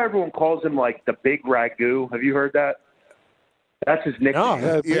 You know how everyone calls him like the Big Ragu? Have you heard that? That's his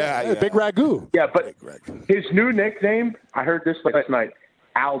nickname. Big Ragu. Yeah, but his new nickname, I heard this last night,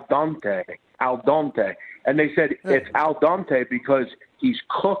 Al Dente. Al Dente. And they said it's Al Dente because he's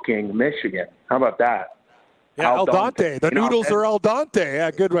cooking Michigan. How about that? Yeah, Al Dente. The noodles are Al Dente. Yeah,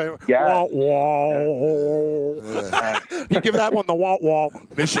 good way. Yeah. You give that one the wah.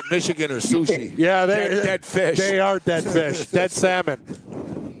 Michigan or sushi. Yeah, dead fish. They are dead fish. Dead salmon.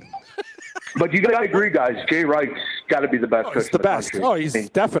 But you got to agree, guys. Jay Wright's got to be the best coach. He's the best. Country. Oh, he's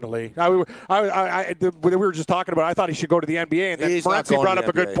definitely. We were just talking about. I thought he should go to the NBA, and then Morency brought up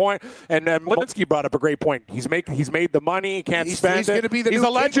a good point, and then Malinsky brought up a great point. He's made the money. He can't spend he's it. Gonna be the he's new a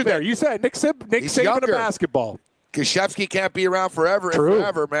legend there. You said Nick Saban of basketball. Krzyzewski can't be around forever. True.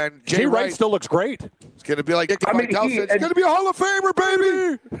 Forever, man. Jay Wright still looks great. It's going to be like Dick Vitale said. It's going to be a Hall of Famer,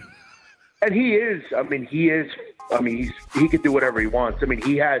 baby. And he is. He can do whatever he wants.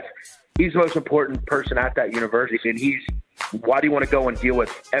 He's the most important person at that university, and why do you want to go and deal with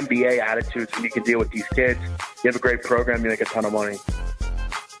NBA attitudes when you can deal with these kids? You have a great program, you make a ton of money.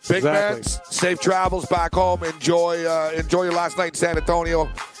 Big man, safe travels back home. Enjoy your last night in San Antonio.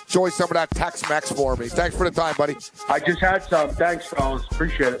 Enjoy some of that Tex-Mex for me. Thanks for the time, buddy. I just had some. Thanks, fellas.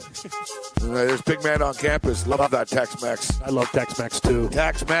 Appreciate it. There's Big Man on campus. Love that Tex-Mex. I love Tex-Mex, too.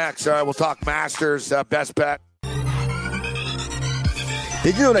 Tex-Mex. All right, we'll talk Masters. Best bet.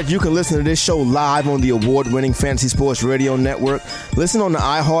 Did you know that you can listen to this show live on the award-winning Fantasy Sports Radio Network? Listen on the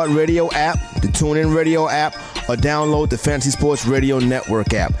iHeartRadio app, the TuneIn Radio app, or download the Fantasy Sports Radio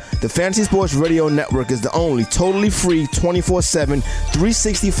Network app. The Fantasy Sports Radio Network is the only totally free 24/7,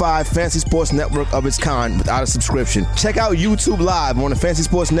 365 fantasy sports network of its kind without a subscription. Check out YouTube Live on the Fantasy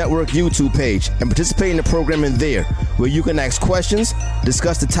Sports Network YouTube page and participate in the programming there, where you can ask questions,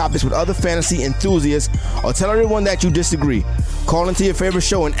 discuss the topics with other fantasy enthusiasts, or tell everyone that you disagree. Call into your favorite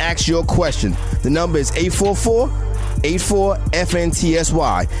show and ask your question. The number is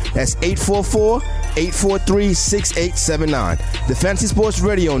 844-84-FNTSY. That's 844-843-6879. The Fantasy Sports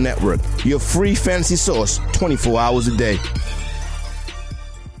Radio Network, your free fantasy source 24 hours a day.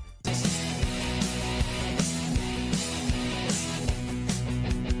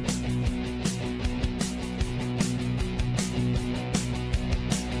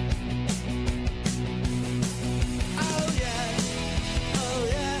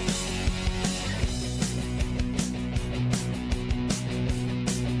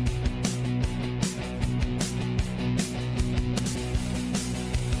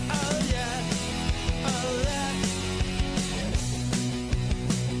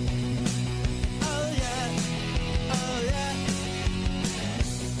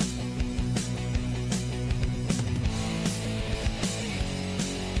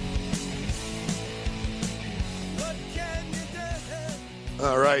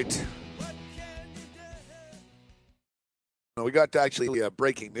 All right. We got actually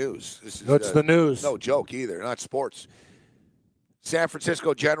breaking news. What's the news? No joke either, not sports. San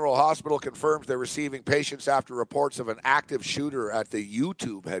Francisco General Hospital confirms they're receiving patients after reports of an active shooter at the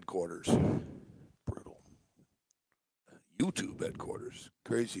YouTube headquarters. Brutal. YouTube headquarters.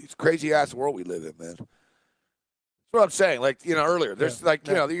 Crazy. It's a crazy-ass world we live in, man. That's what I'm saying. Like, earlier. There's,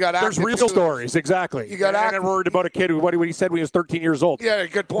 you got there's real stories, exactly. You got and worried about a kid who, what he said when he was 13 years old. Yeah,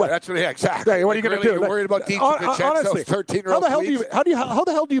 good point. That's what, exactly. Yeah, what are you going to do? You're worried about teaching honestly, 13-year-old how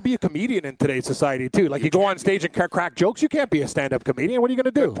the hell do you be a comedian in today's society, too? Like, you go on stage and crack jokes? You can't be a stand-up comedian. What are you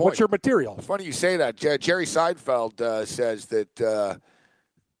going to do? What's your material? It's funny you say that. Jerry Seinfeld says that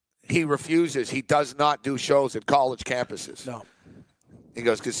he refuses. He does not do shows at college campuses. No. He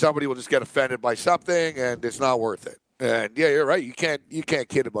goes, because somebody will just get offended by something, and it's not worth it. And yeah, you're right. You can't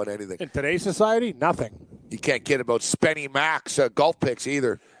kid about anything. In today's society, nothing. You can't kid about Spenny Mac's golf picks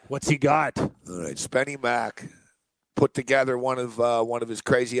either. What's he got? All right, Spenny Mac put together one of his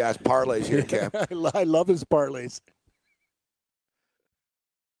crazy ass parlays here, Cam. I love his parlays.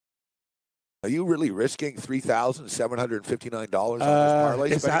 Are you really risking $3,759 on this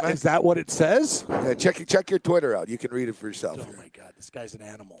parlay? Is that what it says? Yeah, check your Twitter out. You can read it for yourself. Oh my God, this guy's an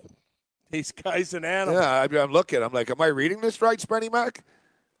animal. These guys an animal. Yeah, I'm looking. I'm like, am I reading this right, Spenny Mac?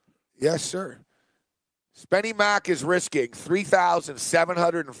 Yes, sir. Spenny Mac is risking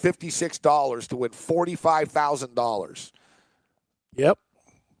 $3,756 to win $45,000. Yep.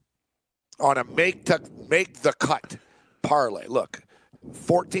 On a make the cut parlay. Look,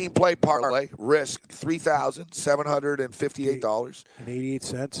 14-play parlay, risk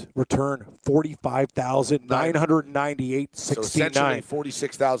 $3,758.88. Return $45,998.69. So essentially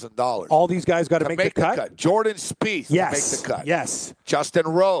 $46,000. All these guys got to make the cut. Jordan Spieth, yes, make the cut. Yes. Justin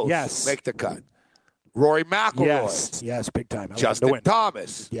Rose, yes, make the cut. Rory McIlroy, yes, big time. Justin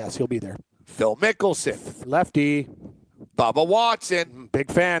Thomas, yes, he'll be there. Phil Mickelson, lefty. Bubba Watson, big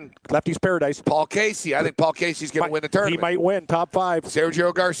fan. Lefty's paradise. Paul Casey. I think Paul Casey's going to win the tournament. He might win top 5.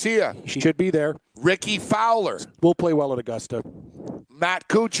 Sergio Garcia. He should be there. Ricky Fowler. Will play well at Augusta. Matt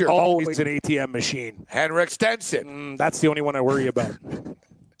Kuchar. Oh, he's an ATM machine. Henrik Stenson. That's the only one I worry about.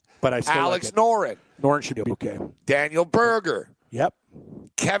 But I still Alex like it. Noren. Noren should be okay. Daniel Berger. Yep.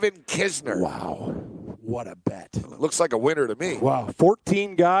 Kevin Kisner. Wow. What a bet. Looks like a winner to me. Wow.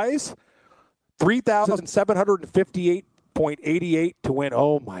 14 guys. $3,758.88 to win.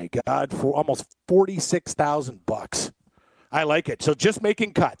 Oh my God, for almost $46,000. I like it. So just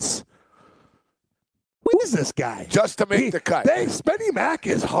making cuts. Who is this guy? Just to make the cut. Spenny Mac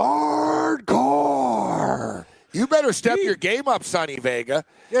is hardcore. You better step your game up, Sonny Vega.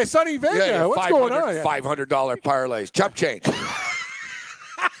 Yeah, Sonny Vega. What's going on? $500 parlays. Chump change.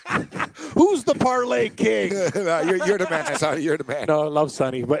 Who's the parlay king? You're the man, Sonny. You're the man. No, I love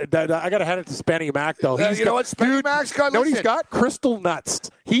Sonny. But I got to hand it to Spenny Mac, though. You know what Spenny Mac's got? You know what he's got? Crystal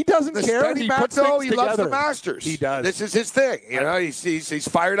nuts. He doesn't care. Spenny Mac, puts things he together. loves the Masters. He does. This is his thing. You know, he's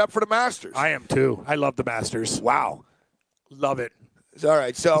fired up for the Masters. I am, too. I love the Masters. Wow. Love it. All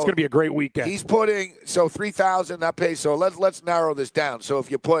right, so it's going to be a great weekend. He's putting $3,000 that pays. So let's narrow this down. So if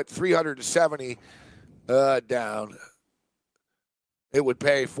you put $370 down, it would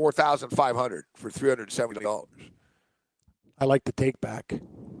pay $4,500 for $370. I like the take back.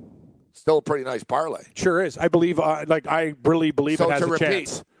 Still a pretty nice parlay. Sure is. I believe. I really believe it has a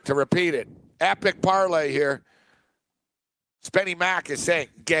chance. To repeat it, epic parlay here. Spenny Mac is saying,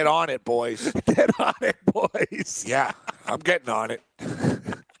 "Get on it, boys. Get on it, boys." Yeah, I'm getting on it. I'm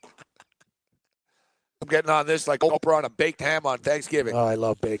getting on this like Oprah on a baked ham on Thanksgiving. Oh, I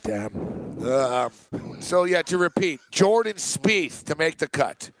love baked ham. So, to repeat, Jordan Spieth to make the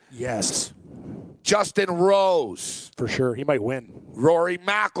cut. Yes. Justin Rose. For sure. He might win. Rory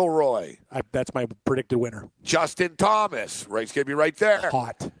McIlroy. That's my predicted winner. Justin Thomas. Rate's going to be right there.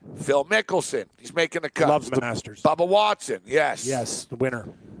 Hot. Phil Mickelson. He's making the cut. Loves the Masters. Bubba Watson. Yes. Yes, the winner.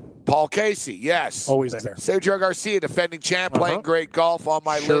 Paul Casey. Yes. Always there. Sergio Garcia, defending champ, playing great golf on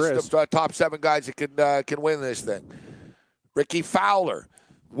my list of top 7 guys that can win this thing. Ricky Fowler.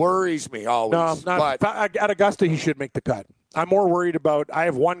 Worries me always. No, not at Augusta, he should make the cut. I'm more worried about. I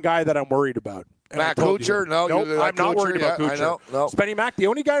have one guy that I'm worried about. Matt Kuchar? No, I'm not worried about Kuchar. I know. No. Spenny Mac, the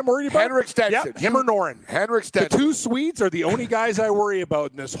only guy I'm worried about. Henrik Stenson. Yep, him or Noren. Henrik Stenson. The 2 Swedes are the only guys I worry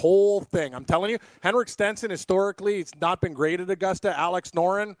about in this whole thing. I'm telling you, Henrik Stenson, historically, it's not been great at Augusta. Alex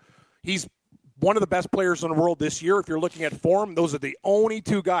Noren, he's one of the best players in the world this year. If you're looking at form, those are the only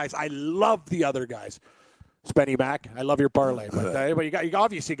 2 guys. I love the other guys. Spenny Mac, I love your parlay, but you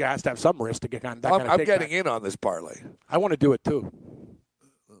obviously has to have some risk to get on that kind of I'm getting in on this parlay. I want to do it too.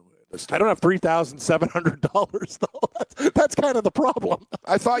 I don't have $3,700 though. That's kind of the problem.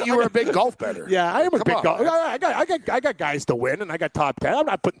 I thought you were a big golf bettor. Yeah, I am a big golf. I got guys to win, and I got top 10. I'm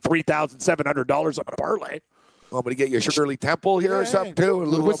not putting $3,700 on a parlay. Want me to get you Shirley Temple here or something too?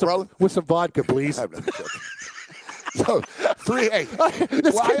 With some vodka, please. So, I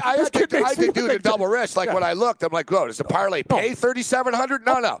had to do the double risk. Like when I looked, I'm like, "Whoa, does the parlay pay $3,700?"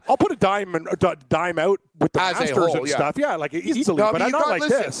 No. I'll put a dime out with the As Masters whole, and stuff. Yeah, like easily, but I'm not like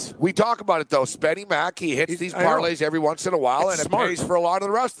this. We talk about it though. Spenny Mac, he hits these parlays every once in a while, and it pays for a lot of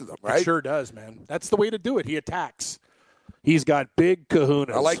the rest of them. Right? It sure does, man. That's the way to do it. He attacks. He's got big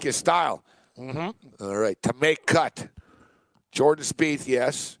kahunas. I like his style. Mm-hmm. All right, to make cut, Jordan Spieth,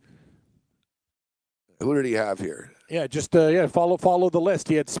 yes. Who did he have here? Yeah, just follow the list.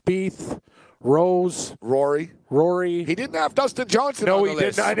 He had Spieth, Rose, Rory. He didn't have Dustin Johnson on the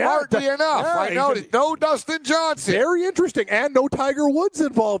list. Didn't. Smartly enough. I noticed. No Dustin Johnson. Very interesting. And no Tiger Woods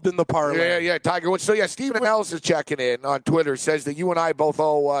involved in the parlay. Yeah, Tiger Woods. So, Stephen Ellis is checking in on Twitter, says that you and I both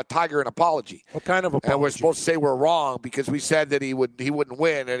owe Tiger an apology. What kind of apology? And we're supposed to say we're wrong because we said that he wouldn't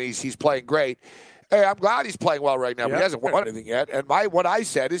win, and he's playing great. Hey, I'm glad he's playing well right now, but he hasn't won anything yet. And what I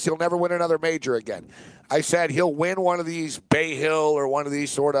said is he'll never win another major again. I said he'll win one of these Bay Hill or one of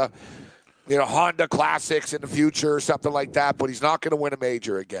these sort of Honda Classics in the future or something like that, but he's not going to win a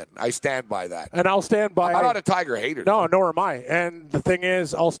major again. I stand by that. And I'll stand by. I'm not a Tiger hater. No, nor am I. And the thing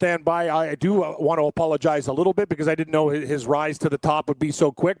is, I'll stand by. I do want to apologize a little bit because I didn't know his rise to the top would be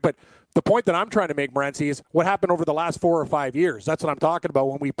so quick, but the point that I'm trying to make, Morency, is what happened over the last 4 or 5 years. That's what I'm talking about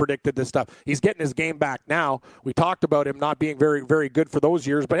when we predicted this stuff. He's getting his game back now. We talked about him not being very, very good for those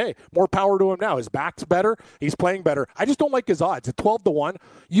years, but hey, more power to him now. His back's better. He's playing better. I just don't like his odds. At 12-1,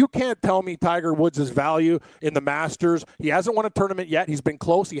 you can't tell me Tiger Woods' value in the Masters. He hasn't won a tournament yet. He's been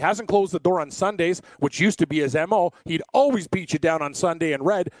close. He hasn't closed the door on Sundays, which used to be his MO. He'd always beat you down on Sunday in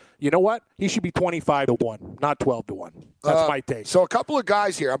red. You know what? He should be 25-1, not 12-1. That's my take. So a couple of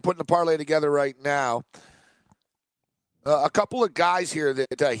guys here. I'm putting the parlay together right now. A couple of guys here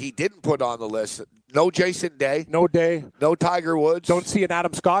that he didn't put on the list. No Jason Day. No Day. No Tiger Woods. Don't see an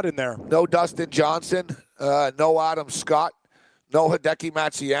Adam Scott in there. No Dustin Johnson. No Adam Scott. No Hideki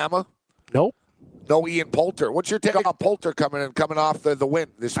Matsuyama. Nope. No Ian Poulter. What's your take on Poulter coming off the win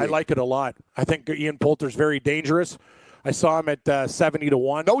this week? I like it a lot. I think Ian Poulter's very dangerous. I saw him at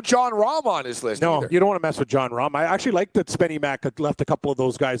 70-1. No John Rahm on his list. No, either. You don't want to mess with John Rahm. I actually like that Spenny Mac had left a couple of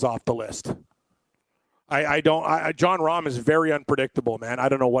those guys off the list. I don't. John Rahm is very unpredictable, man. I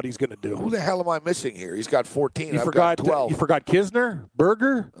don't know what he's going to do. Who the hell am I missing here? He's got 14. I've got 12. You forgot Kisner,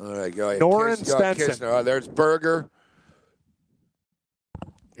 Berger, all right, go ahead. Noren, Stenson. Kisner. Oh, there's Berger.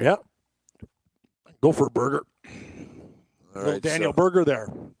 Yeah. Go for Berger. All right, Daniel Berger there.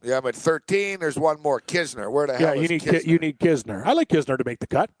 Yeah, I'm at 13. There's one more. Kisner. Where the hell is Kisner? You need Kisner. I like Kisner to make the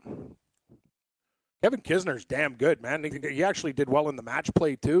cut. Kevin Kisner's damn good, man. He actually did well in the match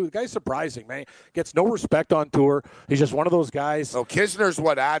play, too. The guy's surprising, man. Gets no respect on tour. He's just one of those guys. Oh, Kisner's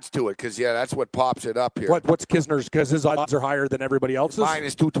what adds to it because, that's what pops it up here. What's Kisner's? Because his odds are higher than everybody else's? Mine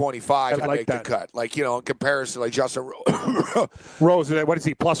is 225 to make that. the cut. Like, in comparison, like Justin Rose, what is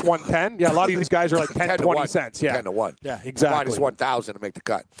he, plus 110? Yeah, a lot of these guys are like 10, 20 cents. Yeah. 10-1. Yeah, exactly. Mine is 1,000 to make the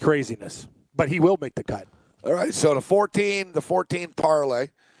cut. Craziness. But he will make the cut. All right, so the 14 parlay.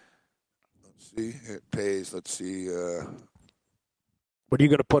 See, it pays. Let's see. What are you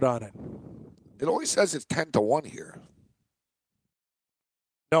going to put on it? It only says it's 10-1 here.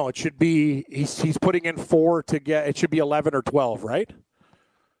 No, it should be. He's putting in 4 to get. It should be 11 or 12, right?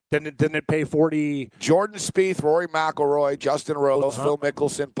 Didn't it pay 40? Jordan Spieth, Rory McIlroy, Justin Rose, Phil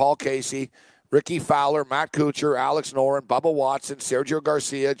Mickelson, Paul Casey, Ricky Fowler, Matt Kuchar, Alex Noren, Bubba Watson, Sergio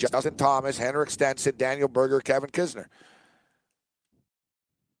Garcia, Justin Thomas, Henrik Stenson, Daniel Berger, Kevin Kisner.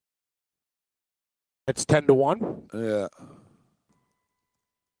 It's 10-1.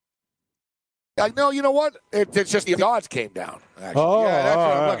 Yeah. No, you know what? It's just the odds came down. Actually. Oh, yeah, that's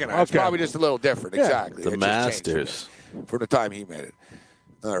what I'm looking at. It's okay. probably just a little different. Yeah. Exactly. The Masters. For the time he made it.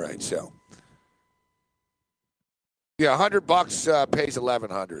 All right, so. Yeah, $100 pays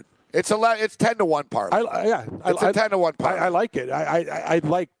 $1,100. It's 10-1 parlay. It's a 10-1 parlay. I like it. I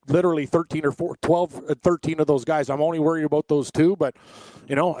like literally 13 or 12, 13 of those guys. I'm only worried about those two, but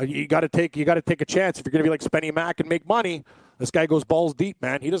you got to take a chance if you're going to be like Spenny Mac and make money. This guy goes balls deep,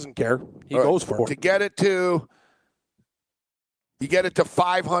 man. He doesn't care. He goes for it. To get it to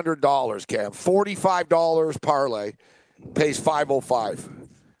 $500, Cam. $45 parlay pays $505.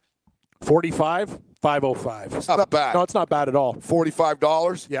 45. 505. It's not bad. No, it's not bad at all.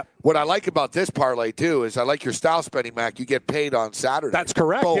 $45? Yeah. What I like about this parlay, too, is I like your style, Spenny Mac. You get paid on Saturday. That's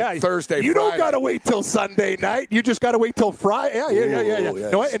correct. Both yeah. Thursday, You Friday. don't got to wait till Sunday night. You just got to wait till Friday. Yeah. Yes.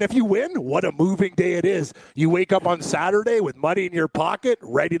 You know what? And if you win, what a moving day it is. You wake up on Saturday with money in your pocket,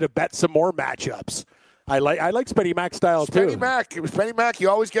 ready to bet some more matchups. I like Spenny Mac style, too. Spenny Mac, you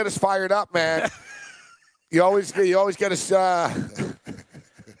always get us fired up, man. you always get us...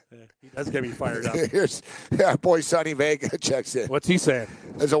 That's going to be fired up. Here's boy Sonny Vega checks in. What's he saying?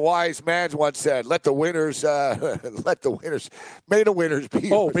 As a wise man once said, may the winners be yours.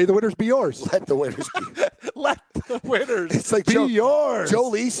 Oh, may the winners be yours. Let the winners be Let the winners it's like be yours. Joe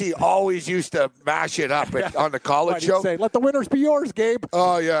Lisi always used to mash it up on the college show. Say, let the winners be yours, Gabe.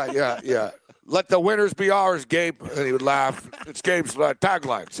 Oh, yeah. Let the winners be ours, Gabe. And he would laugh. It's Gabe's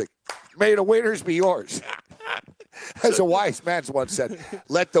tagline. It's like, may the winners be yours. As a wise man once said,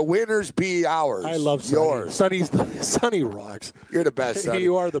 let the winners be ours. I love Sonny. Yours. Sonny rocks. You're the best, Sonny.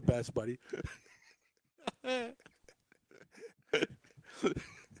 You are the best, buddy. I'm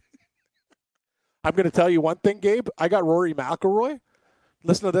going to tell you one thing, Gabe. I got Rory McIlroy.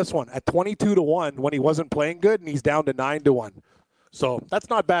 Listen to this one. At 22-1 when he wasn't playing good, and he's down to 9-1. So that's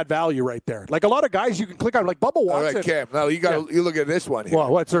not bad value right there. Like a lot of guys you can click on, like Bubba Watson. All right, Cam. Now you look at this one here.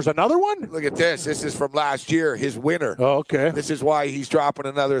 Well, there's another one? Look at this. This is from last year, his winner. Oh, okay. This is why he's dropping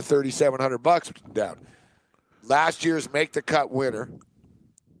another $3,700 down. Last year's make the cut winner.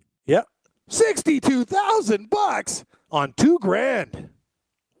 Yep. $62,000 on $2,000.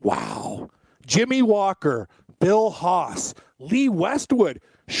 Wow. Jimmy Walker, Bill Haas, Lee Westwood,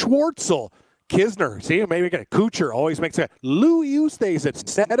 Schwartzel, Kisner. See, maybe we get a Kucher. Always makes it. Lou Eustace,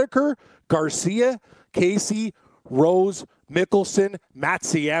 Snedeker, Garcia, Casey, Rose, Mickelson,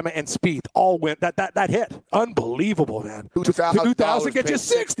 Matsuyama, and Spieth all went. That hit. Unbelievable, man. 2,000 get you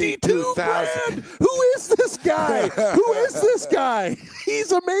 62,000. Who is this guy? Who is this guy?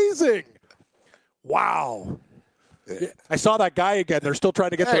 He's amazing. Wow. I saw that guy again. They're still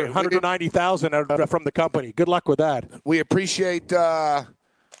trying to get their 190,000 from the company. Good luck with that. We appreciate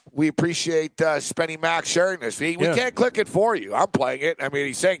Spenny Max sharing this. We can't click it for you. I'm playing it. I mean,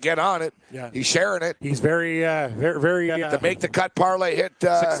 he's saying get on it. Yeah. He's sharing it. He's very to make the cut parlay hit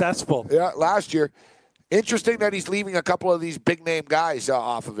successful. Yeah, last year. Interesting that he's leaving a couple of these big name guys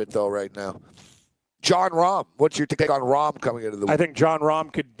off of it though right now. John Rahm, what's your take on Rahm coming into the week? I think John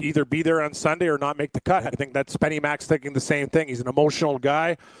Rahm could either be there on Sunday or not make the cut. I think that's Spenny Max thinking the same thing. He's an emotional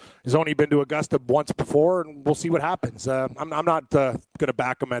guy. He's only been to Augusta once before, and we'll see what happens. I'm not going to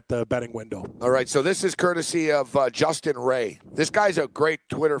back him at the betting window. All right, so this is courtesy of Justin Ray. This guy's a great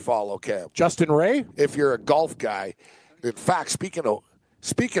Twitter follow, Cam. Justin Ray? If you're a golf guy. In fact, speaking of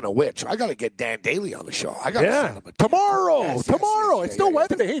which, I got to get Dan Daly on the show. I got tomorrow. It's still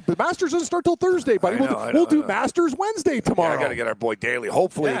Wednesday. Hey, the Masters doesn't start till Thursday, buddy. We'll do Masters Wednesday tomorrow. Yeah, I got to get our boy Daly.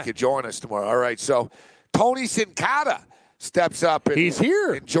 Hopefully he can join us tomorrow. All right, so Tony Sincata steps up. And he's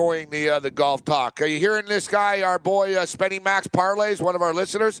here enjoying the golf talk. Are you hearing this guy, our boy Spenny Max Parlays, one of our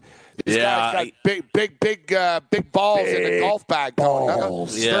listeners? This guy's got big balls in the golf bag.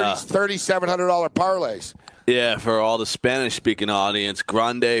 Balls. $3,700 parlays. Yeah, for all the Spanish-speaking audience,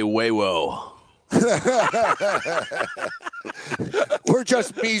 grande huevo. We're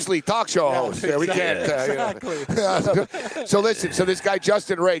just measly talk show hosts. We can't. Exactly. So listen. So this guy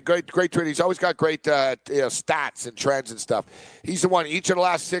Justin Ray, great tweet. He's always got great stats and trends and stuff. He's the one. Each of the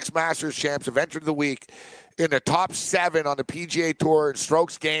last 6 Masters champs have entered the week in the top 7 on the PGA Tour in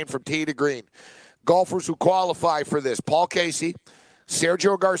strokes gained from tee to green. Golfers who qualify for this: Paul Casey,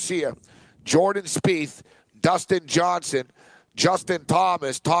 Sergio Garcia, Jordan Spieth, Dustin Johnson, Justin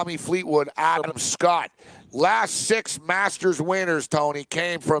Thomas, Tommy Fleetwood, Adam Scott. Last 6 Masters winners, Tony,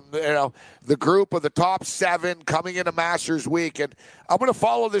 came from the group of the top 7 coming into Masters week. And I'm going to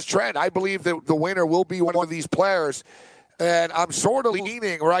follow this trend. I believe that the winner will be one of these players. And I'm sort of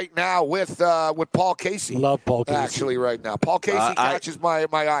leaning right now with Paul Casey. Love Paul Casey. Actually, right now. Paul Casey catches my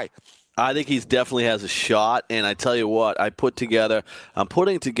eye. I think he definitely has a shot, and I tell you what, I'm putting together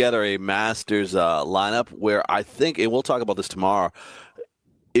a Masters lineup where I think, and we'll talk about this tomorrow,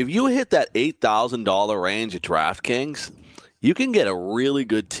 if you hit that $8,000 range at DraftKings, you can get a really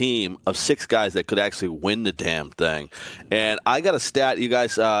good team of 6 guys that could actually win the damn thing. And I got a stat, you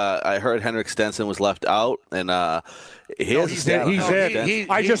guys, I heard Henrik Stenson was left out, and he's in.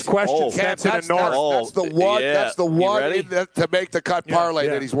 I just questioned Stenson and Norris. That's the one to make the cut parlay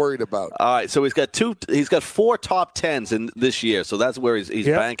that he's worried about. All right, so he's got 4 top 10s in this year, so that's where he's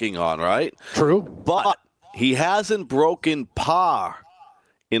banking on, right? True. But he hasn't broken par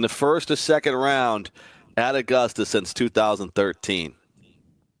in the first or second round at Augusta since 2013.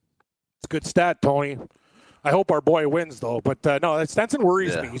 It's a good stat, Tony. I hope our boy wins, though. But no, Stenson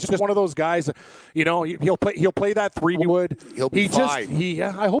worries me. He's just one of those guys. He'll play that 3-wood. He'll be fine.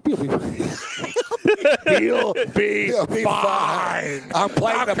 I hope he'll be fine. He'll be fine. I'm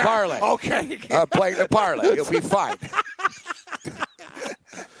playing the parlay. Okay. I'm playing the parlay. He'll be fine.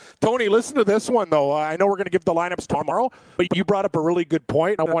 Tony, listen to this one, though. I know we're going to give the lineups tomorrow, but you brought up a really good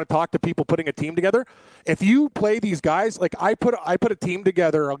point. I want to talk to people putting a team together. If you play these guys, like I put a team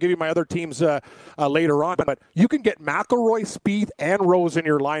together. I'll give you my other teams later on, but you can get McIlroy, Spieth, and Rose in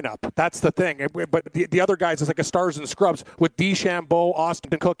your lineup. That's the thing. But the other guys is like a stars and scrubs with DeChambeau,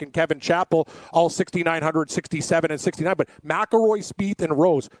 Austin Cook, and Kevin Chappell, all 6,900, 67, and 69. But McIlroy, Spieth, and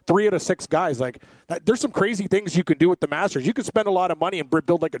Rose, 3 out of 6 guys. Like there's some crazy things you can do with the Masters. You can spend a lot of money and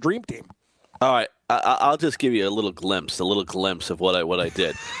build like a dream team. All right, I'll just give you a little glimpse of what I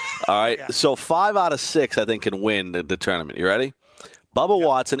did. All right, So 5 out of 6 I think can win the tournament. You ready? Bubba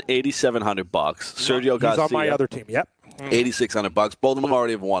Watson, $8,700. Sergio Garcia, he's on my other team. Yep, $8,600. Both of them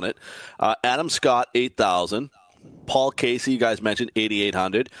already have won it. Adam Scott, $8,000. Paul Casey, you guys mentioned,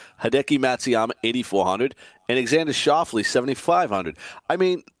 $8,800. Hideki Matsuyama, $8,400, and Alexander Schauffele, $7,500. I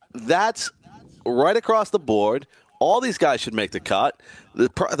mean, that's right across the board. All these guys should make the cut. The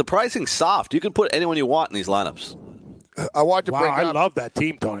pricing's soft. You can put anyone you want in these lineups. I want to bring up. I love that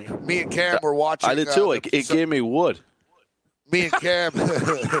team, Tony. Me and Cam were watching. I did too. It gave me wood. Me and Cam.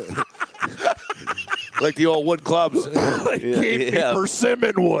 Like the old wood clubs. Gave me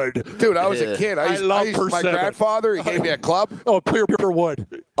persimmon wood. Dude, I was a kid. I love used my persimmon. grandfather, he gave me a club. Oh, pure wood.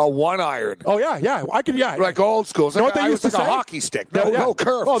 A 1-iron. Oh, yeah. I can, Like old school. It's You know like, what they I used was to like a say? hockey stick. No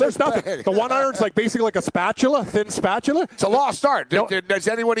curve. Oh, there's just nothing. bang. The 1-iron's like basically like a spatula, thin spatula. It's a lost art. Does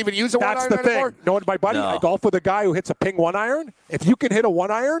anyone even use a 1-iron That's the thing. anymore? No, my buddy, I golf with a guy who hits a ping 1-iron. If you can hit a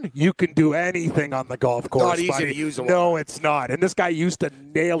 1-iron, you can do anything on the golf course. Not easy buddy. to use a 1-iron. No, it's not. And this guy used to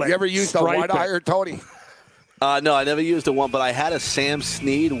nail it. You ever used a 1-iron, Tony? No, I never used one, but I had a Sam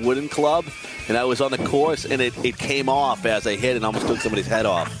Snead wooden club, and I was on the course, and it came off as I hit and almost took somebody's head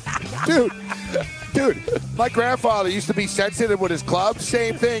off. Dude, my grandfather used to be sensitive with his club.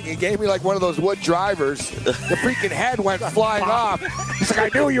 Same thing. He gave me like one of those wood drivers. The freaking head went flying off. He's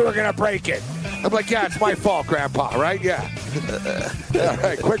like, I knew you were going to break it. I'm like, yeah, it's my fault, Grandpa, right? Yeah. All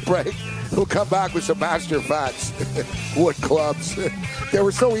right, quick break. We'll come back with some master facts. Wood clubs. They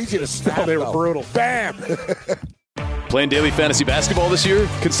were so easy to snap. They were brutal. Bam. Playing daily fantasy basketball this year?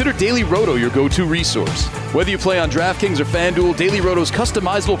 Consider Daily Roto your go-to resource. Whether you play on DraftKings or FanDuel, Daily Roto's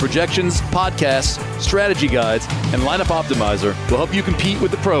customizable projections, podcasts, strategy guides, and lineup optimizer will help you compete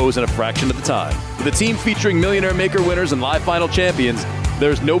with the pros in a fraction of the time. With a team featuring Millionaire Maker winners and live final champions,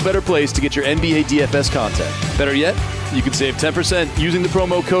 there's no better place to get your NBA DFS content. Better yet, you can save 10% using the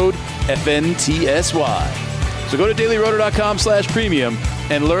promo code FNTSY. So go to dailyroto.com/premium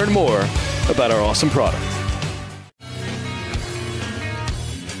and learn more about our awesome product.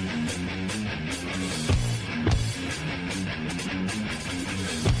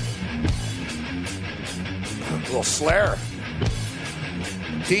 Little Slayer.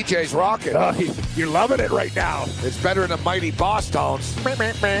 DJ's rocking. You're loving it right now. It's better than the Mighty Boss Tones.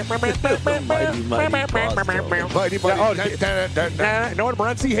 Mighty Boss Mighty. Know what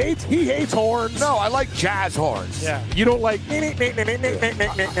Morency hates? He hates horns. No, I like jazz horns. Yeah. You don't like...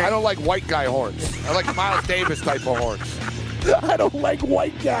 I don't like white guy horns. I like Miles Davis type of horns. I don't like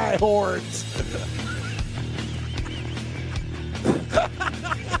white guy horns.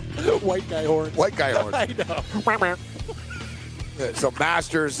 White guy horns. White guy horns. I know. So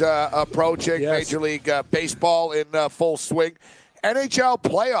Masters approaching. Yes. Major League Baseball in full swing. NHL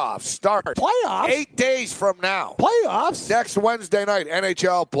playoffs start. Playoffs? 8 days from now. Playoffs? Next Wednesday night,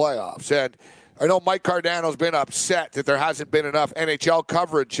 NHL playoffs. And I know Mike Cardano's been upset that there hasn't been enough NHL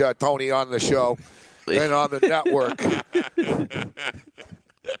coverage, Tony, on the show and on the network.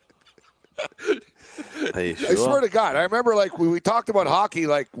 Hey, sure? I swear to God, I remember like we talked about hockey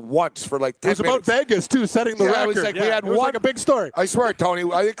like once for like 10 It was minutes. about Vegas, too, setting the record. It was like we had it was one like a big story. I swear, Tony,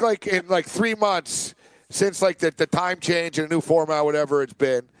 I think like in like 3 months since like the time change and a new format, whatever it's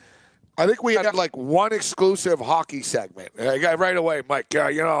been, I think we had like one exclusive hockey segment. I got right away, Mike,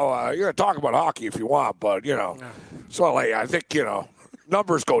 you're going to talk about hockey if you want, but, so like, I think,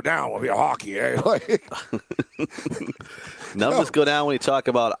 numbers go down with your hockey. Like, Numbers go down when you talk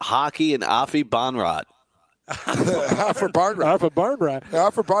about hockey and Afi Bonrod. Alfred Barnrat.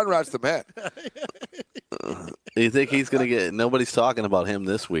 Alfred Barnrat's the man. You think he's going to get – nobody's talking about him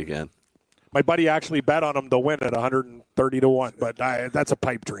this weekend. My buddy actually bet on him to win at 130-1, but that's a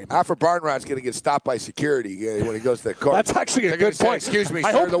pipe dream. Alfred Barnrat's going to get stopped by security when he goes to the court. That's actually a good point. Excuse me,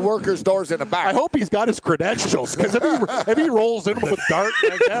 sir. The workers' door's in the back. I hope he's got his credentials, because if he rolls in with dart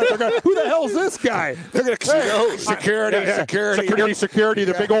like that, they're going, who the hell's this guy? They're going to security.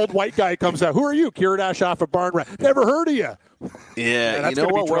 The big old white guy comes out. Who are you? Kirdash off of Barnrat. Never heard of you. Yeah, you know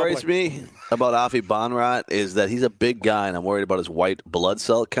what worries me about Afi Bonrod is that he's a big guy, and I'm worried about his white blood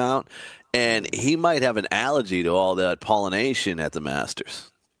cell count. And he might have an allergy to all that pollination at the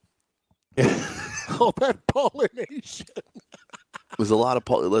Masters. All that pollination. There's a lot of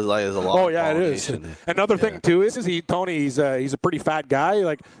pollination. Oh, yeah, it is. Another thing, too, is he's a pretty fat guy.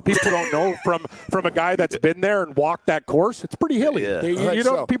 Like, people don't know from a guy that's been there and walked that course. It's pretty hilly.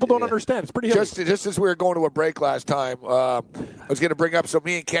 Yeah. People don't understand. It's pretty hilly. Just as we were going to a break last time, I was going to bring up, so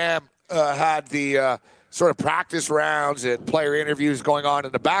me and Cam had the sort of practice rounds and player interviews going on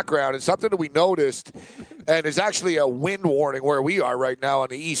in the background. And something that we noticed, and there's actually a wind warning where we are right now on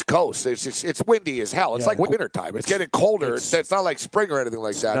the East Coast. It's windy as hell. It's like wintertime. It's getting colder. It's not like spring or anything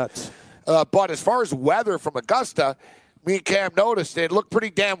like that. Nuts. But as far as weather from Augusta, me and Cam noticed it looked pretty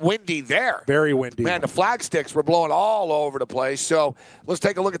damn windy there. Very windy. Man, the flag sticks were blowing all over the place. So let's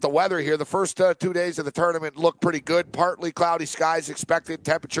take a look at the weather here. The first 2 days of the tournament look pretty good. Partly cloudy skies expected,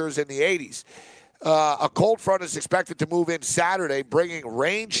 temperatures in the 80s. A cold front is expected to move in Saturday, bringing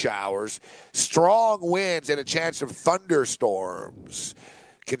rain showers, strong winds, and a chance of thunderstorms.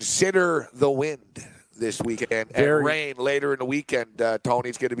 Consider the wind this weekend and rain later in the weekend, Tony.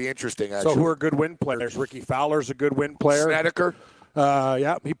 It's going to be interesting, actually. So who are good wind players? Ricky Fowler's a good wind player. Snedeker.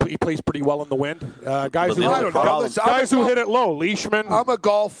 He plays pretty well in the wind. Guys Guys who hit it low. Leishman. I'm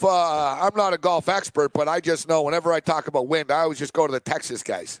not a golf expert, but I just know whenever I talk about wind, I always just go to the Texas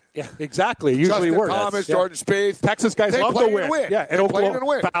guys. Yeah, exactly. Usually Justin works. Thomas, Jordan Spieth. Texas guys love the wind. Yeah, and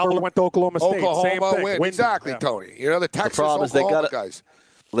Oklahoma. Fowler went to Oklahoma State. Same thing. Wind. Exactly, Tony. The Texas Oklahoma guys.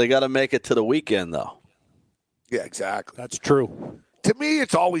 They got to make it to the weekend, though. Yeah, exactly. That's true. To me,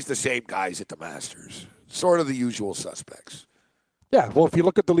 it's always the same guys at the Masters. Sort of the usual suspects. Yeah, well, if you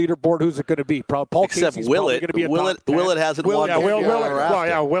look at the leaderboard, who's it going to be? Paul Except Casey's Willett. Going to be a Willett hasn't won.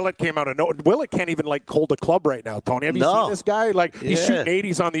 Yeah, Willett came out of no. Willett can't even hold a club right now. Tony, have you seen this guy? He's shooting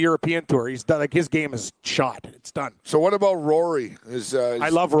 80s on the European tour. He's done, his game is shot. It's done. So what about Rory? I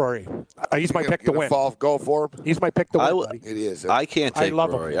love Rory. He's my pick to win. Go for him. He's my pick to win. Buddy. It is. I can't take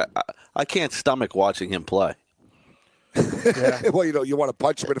Rory. I can't stomach watching him play. Yeah. Well, you want to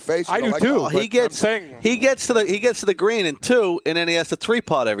punch him in the face. I do too. He gets to the green in 2, and then he has to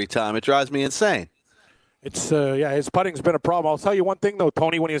 3-putt every time. It drives me insane. It's his putting's been a problem. I'll tell you one thing though,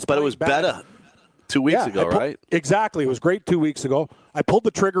 Tony, when he was it was better 2 weeks ago, right? Exactly. It was great 2 weeks ago. I pulled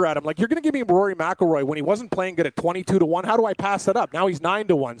the trigger at him. Like, you're going to give me Rory McIlroy when he wasn't playing good at 22-1. How do I pass that up? Now he's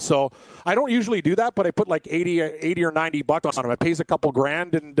 9-1. So I don't usually do that, but I put like 80 or 90 bucks on him. It pays a couple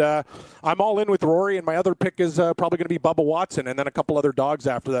grand, and I'm all in with Rory. And my other pick is probably going to be Bubba Watson, and then a couple other dogs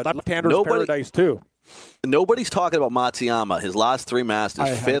after that. Left-hander's paradise too. Nobody's talking about Matsuyama. His last 3 Masters,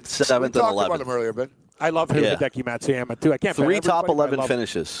 5th, 7th, and 11th. We talked about him earlier, Ben. I love Hideki Matsuyama too. I can't. 3 top 11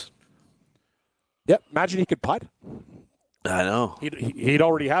 finishes. Yep. Imagine he could putt. I know. He'd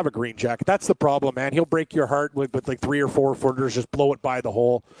already have a green jacket. That's the problem, man. He'll break your heart with like 3 or 4 footers, just blow it by the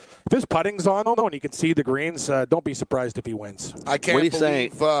hole. If his putting's on, though, and he can see the greens, don't be surprised if he wins. I can't What are you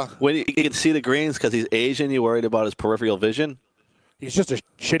saying? When he can see the greens because he's Asian, you worried about his peripheral vision? He's just a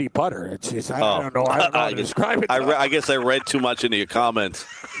shitty putter. I don't know. I don't know how to describe it. I guess I read too much into your comments.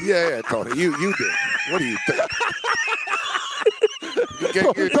 Yeah, Tony. You did. What do you think?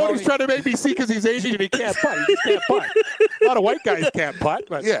 Tony's trying to make me see because he's Asian and he can't putt. He just can't putt. A lot of white guys can't putt.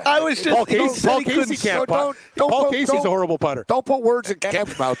 But yeah. I was just Paul Casey can't putt. Paul Casey's a horrible putter. Don't put words in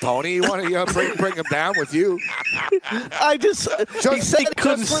Kemp's mouth, Tony. You want to bring him down with you. He said he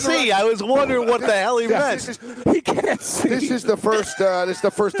couldn't see. I was wondering what the hell he meant. He can't see. This is the first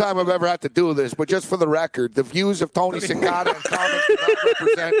time I've ever had to do this. But just for the record, the views of Tony Cicada and comments do not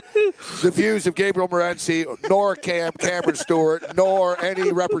represent the views of Gabriel Morency, nor Cameron Stewart, nor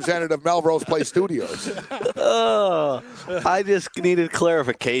any representative of Melrose Place Studios. I just needed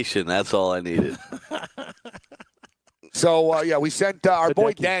clarification. That's all I needed. So, we sent our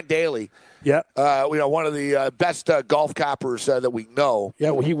boy Dan Daly. Yeah. One of the best golf cappers that we know.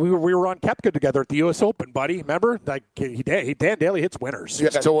 Yeah, we were on Koepka together at the U.S. Open, buddy. Remember? Like Dan Daly hits winners. Yeah,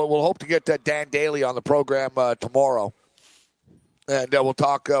 so we'll hope to get Dan Daly on the program tomorrow, and we'll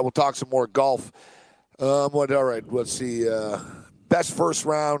talk some more golf. All right, let's see. Best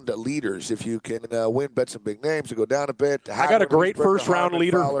first-round leaders. If you can win, bet some big names and go down a bit. I got a great first-round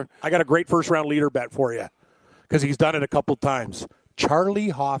leader. I got a great first-round leader bet for you because he's done it a couple times. Charlie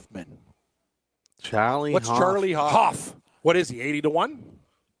Hoffman. What's Charlie Hoff? What is he, 80-1?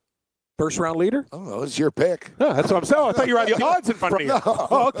 First-round leader? Oh, it's your pick. No, that's what I'm saying. I thought you had the odds in front of you. No.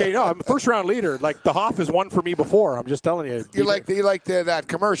 Oh, okay. No, I'm a first-round leader. Like, the Hoff has won for me before. I'm just telling you. You like that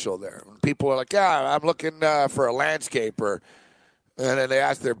commercial there. People are like, yeah, I'm looking for a landscaper. And then they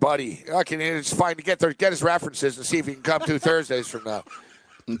ask their buddy, okay, it's fine to get his references and see if he can come 2 Thursdays from now.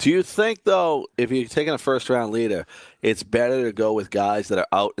 Do you think, though, if you're taking a first-round leader, it's better to go with guys that are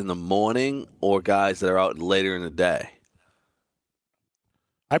out in the morning or guys that are out later in the day?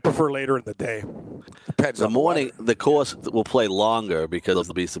 I prefer later in the day. Depends the on morning, the course will play longer because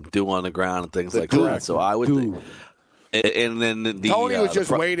there'll be some dew on the ground and things like that. So I would think. And then Tony was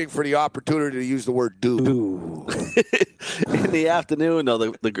just waiting for the opportunity to use the word "do." In the afternoon, though,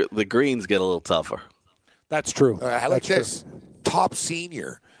 the greens get a little tougher. That's true. I like this. Top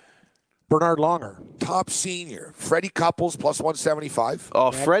senior. Bernard Longer. Top senior. Freddie Couples plus 175.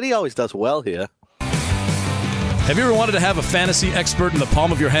 Oh, Freddie always does well here. Have you ever wanted to have a fantasy expert in the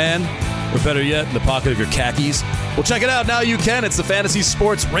palm of your hand? Or better yet, in the pocket of your khakis? Well, check it out. Now you can. It's the Fantasy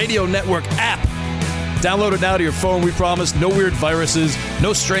Sports Radio Network app. Download it now to your phone, we promise. No weird viruses,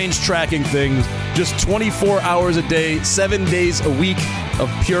 no strange tracking things. Just 24 hours a day, 7 days a week of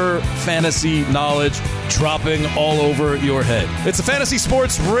pure fantasy knowledge dropping all over your head. It's the Fantasy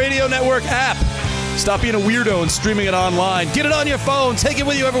Sports Radio Network app. Stop being a weirdo and streaming it online. Get it on your phone. Take it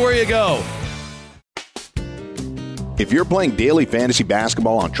with you everywhere you go. If you're playing daily fantasy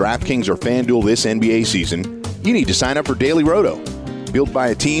basketball on DraftKings or FanDuel this NBA season, you need to sign up for Daily Roto. Built by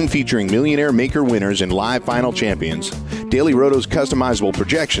a team featuring millionaire maker winners and live final champions, Daily Roto's customizable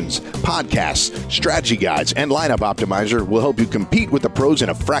projections, podcasts, strategy guides, and lineup optimizer will help you compete with the pros in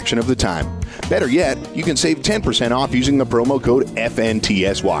a fraction of the time. Better yet, you can save 10% off using the promo code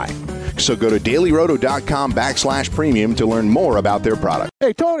FNTSY. So go to dailyroto.com/premium to learn more about their product.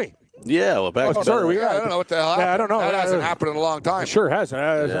 Hey, Tony. Yeah, well, back. I don't know what the hell happened. I don't know. That hasn't happened in a long time. It sure hasn't.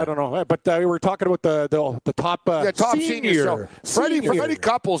 I don't know. But we were talking about the top top senior. So Freddie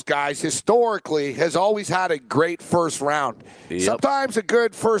Couples, guys, historically has always had a great first round. Yep. Sometimes a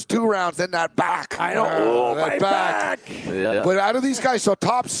good first 2 rounds, then that back. I know. That My back. Yeah. But out of these guys, so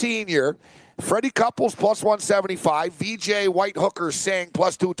top senior, Freddie Couples plus 175, VJ White Hooker Singh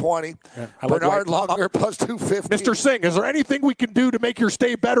plus 220, Bernard Longer plus 250. Mr. Singh, is there anything we can do to make your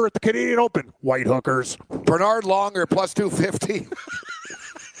stay better at the Canadian Open? White Hookers. Bernard Longer plus 250.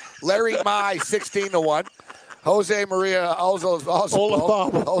 Larry Mai 16-1. Jose Maria Olazabal.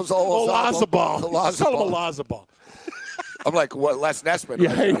 Tell him Olazabal. I'm like, what, Les Nessman?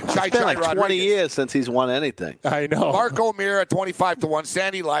 Yeah, it's been like 20 years since he's won anything. I know. Mark O'Meara, 25-1.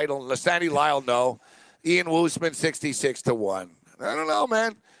 Sandy Lyle, no. Ian Woosman, 66-1. I don't know,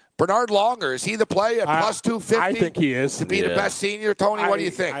 man. Bernard Longer, is he the play at plus 250? I think he is. To be the best senior? Tony, what do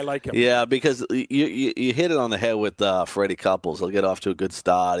you think? I like him. Yeah, because you hit it on the head with Freddie Couples. He'll get off to a good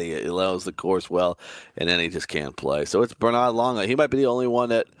start. He knows the course well, and then he just can't play. So it's Bernard Longer. He might be the only one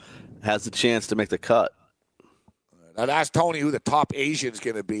that has the chance to make the cut. I'd ask Tony who the top Asian's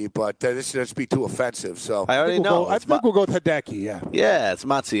going to be, but this would be too offensive. So I already know. I think we'll go with Hideki, yeah. Yeah, it's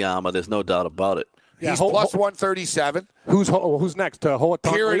Matsuyama. There's no doubt about it. He's plus 137. Who's next?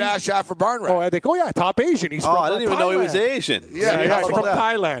 Kiradash After Barnrat. Top Asian. He's from I didn't even know he was Asian. Yeah, he's from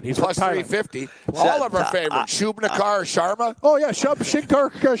Thailand. He's plus from Thailand. 350. All of our favorites. Shubnakar Sharma. Oh, yeah, Shinkar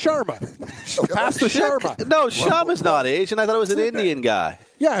Sharma. Pass the Sharma. No, Sharma's not Asian. I thought it was an Indian guy.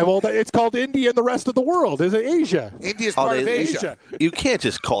 Yeah, well, it's called India and the rest of the world. Is it Asia? India's part of Asia. You can't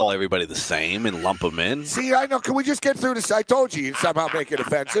just call everybody the same and lump them in. See, I know. Can we just get through this? I told you you'd somehow make it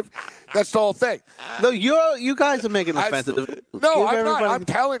offensive. That's the whole thing. No, you guys are making it offensive. No, I'm not. I'm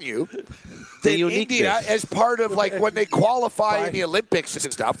telling you. The India, as part of, like, when they qualify in the Olympics and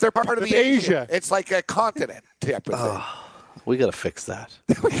stuff, they're part of the Asia. It's like a continent type of thing. We got to fix that.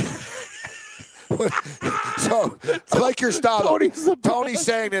 So, I like your style. Tony's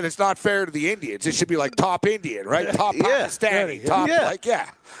saying that it's not fair to the Indians. It should be like top Indian, right? Top Pakistani. Top,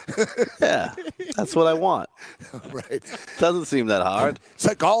 Yeah, that's what I want. Right. Doesn't seem that hard. It's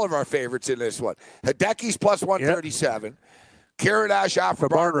like all of our favorites in this one. Hideki's plus 137. Kiradash After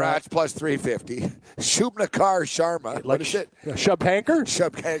Barnrat's plus 350. Shubnakar Sharma. What is it? Shubhankar?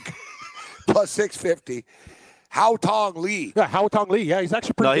 Shubhankar. Plus 650. Hao Tong Lee. Yeah, Hao Tong Lee. Yeah, he's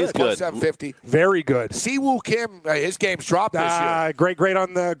actually pretty good. He's good. 750. Very good. Siwoo Kim, his game's dropped this year. Great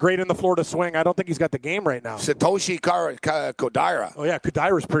in the Florida swing. I don't think he's got the game right now. Satoshi Kodaira. Oh yeah,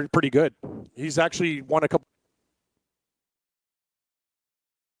 Kodaira's pretty good. He's actually won a couple.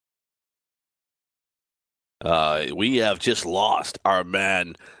 We have just lost our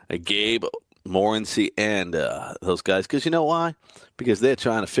man Gabe Morency and those guys. Because you know why? Because they're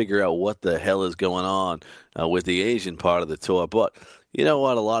trying to figure out what the hell is going on with the Asian part of the tour. But you know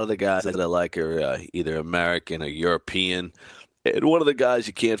what? A lot of the guys that I like are either American or European. And one of the guys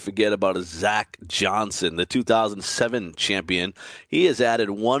you can't forget about is Zach Johnson, the 2007 champion. He has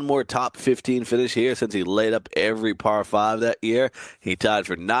added one more top 15 finish here since he laid up every par 5 that year. He tied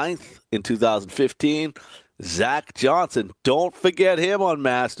for 9th in 2015. Zach Johnson, don't forget him on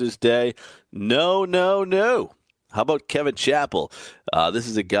Masters Day. No. How about Kevin Chappell? This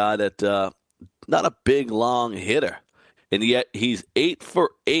is a guy that not a big, long hitter, and yet he's 8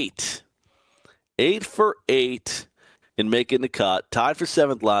 for 8. 8 for 8 in making the cut. Tied for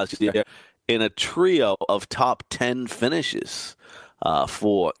 7th last year in a trio of top 10 finishes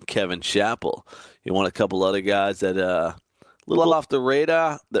for Kevin Chappell. You want a couple other guys that a little off the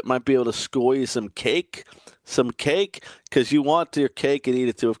radar that might be able to score you some cake. Because you want your cake and eat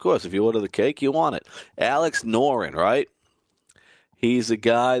it too. Of course, if you order the cake, you want it. Alex Noren, right? He's a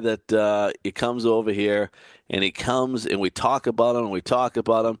guy that he comes over here, and he comes, and we talk about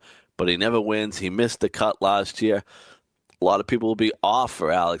him, but he never wins. He missed the cut last year. A lot of people will be off for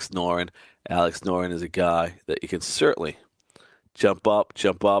Alex Noren. Alex Noren is a guy that you can certainly jump up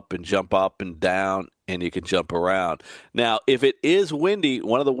and down, and you can jump around. Now, if it is windy,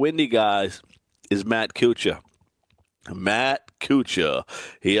 one of the windy guys is Matt Kuchar.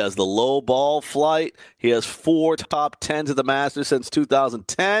 He has the low ball flight. He has 4 top 10s at the Masters since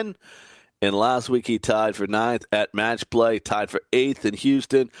 2010. And last week he tied for 9th at match play, tied for 8th in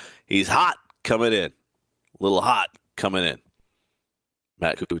Houston. He's hot coming in. A little hot coming in.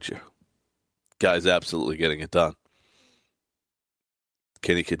 Matt Kuchar. Guy's absolutely getting it done.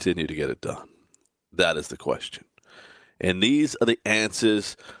 Can he continue to get it done? That is the question. And these are the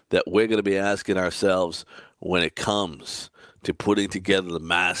answers that we're going to be asking ourselves when it comes to putting together the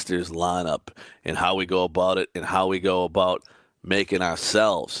Masters lineup and how we go about it and how we go about making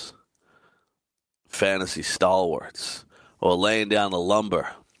ourselves fantasy stalwarts or laying down the lumber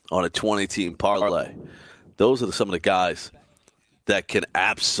on a 20-team parlay. Those are some of the guys that can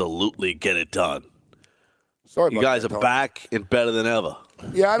absolutely get it done. Sorry, you guys are back and better than ever.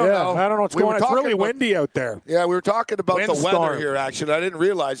 Yeah, I don't know. I don't know what's going on. It's really windy out there. Yeah, we were talking about the weather Windstorm. here, actually. I didn't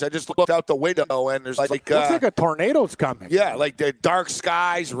realize. I just looked out the window, and there's like... looks like a tornado's coming. Yeah, like the dark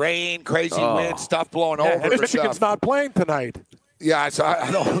skies, rain, crazy wind, stuff blowing over. And Michigan's not playing tonight. Yeah, so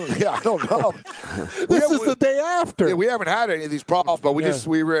I don't know. This is the day after. Yeah, we haven't had any of these problems, but we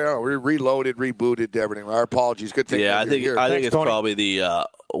reloaded, rebooted everything. Our apologies. Good thing. Yeah, I think it's Tony. probably the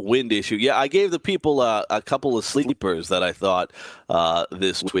wind issue. Yeah, I gave the people a couple of sleepers that I thought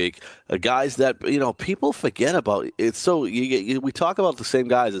this week. Guys that people forget about. It's so we talk about the same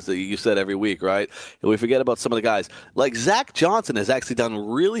guys as you said every week, right? And we forget about some of the guys. Like Zach Johnson has actually done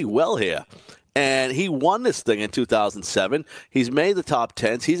really well here. And he won this thing in 2007. He's made the top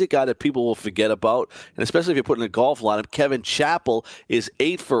 10s. He's a guy that people will forget about, and especially if you put in a golf lineup. Kevin Chappell is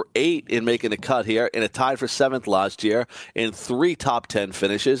 8 for 8 in making the cut here, and a tied for 7th last year in 3 top 10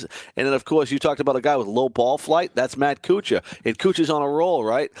 finishes. And then, of course, you talked about a guy with low ball flight. That's Matt Kuchar. And Kuchar's on a roll,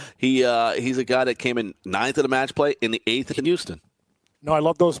 right? He's a guy that came in 9th in the match play and the 8th in Houston. No, I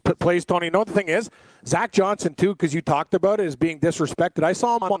love those plays, Tony. You know, the thing is, Zach Johnson, too, because you talked about it, is being disrespected. I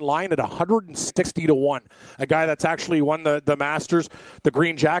saw him online at 160 to 1, a guy that's actually won the Masters, the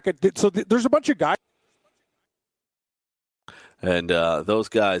green jacket. So there's a bunch of guys. And those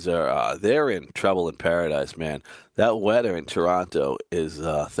guys they're in trouble in paradise, man. That weather in Toronto is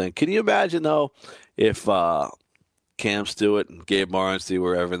a thing. Can you imagine, though, if Cam Stewart and Gabe Morency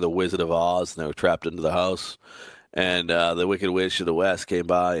were ever in the Wizard of Oz and they were trapped into the house? And the Wicked Witch of the West came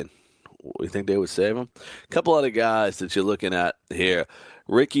by, and we think they would save him. A couple other guys that you're looking at here.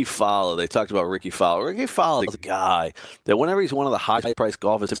 Ricky Fowler. They talked about Ricky Fowler. Ricky Fowler is a guy that whenever he's one of the high-priced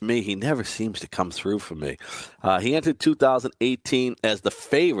golfers, to me, he never seems to come through for me. He entered 2018 as the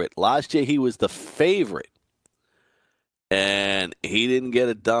favorite. Last year, he was the favorite. And he didn't get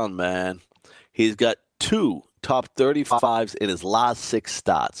it done, man. He's got 2 top 35s in his last 6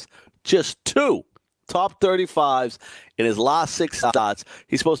 starts. Just 2. Top 35s in his last 6 starts.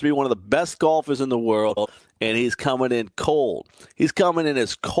 He's supposed to be one of the best golfers in the world, and he's coming in cold. He's coming in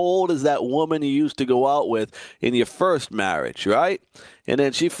as cold as that woman you used to go out with in your first marriage, right? And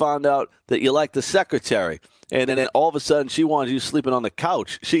then she found out that you like the secretary, and then all of a sudden she wants you sleeping on the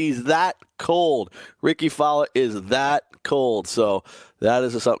couch. She's that cold. Ricky Fowler is that cold. So that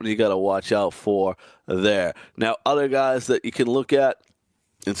is something you got to watch out for there. Now, other guys that you can look at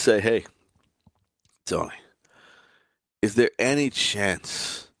and say, hey, Tony, is there any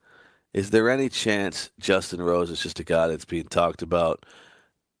chance Justin Rose is just a guy that's being talked about?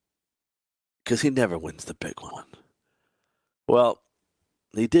 Because he never wins the big one. Well,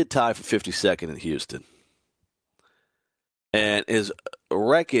 he did tie for 52nd in Houston. And his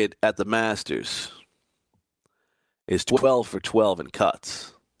record at the Masters is 12 for 12 in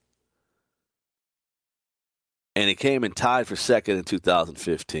cuts. And he came and tied for 2nd in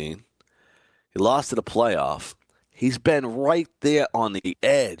 2015. He lost in a playoff. He's been right there on the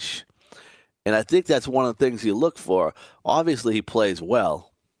edge. And I think that's one of the things you look for. Obviously, he plays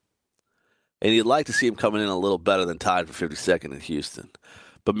well. And you'd like to see him coming in a little better than tied for 52nd in Houston.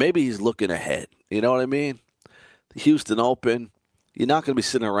 But maybe he's looking ahead. You know what I mean? The Houston Open, you're not going to be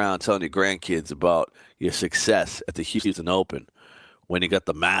sitting around telling your grandkids about your success at the Houston Open when you got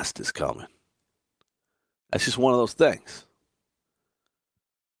the Masters coming. That's just one of those things.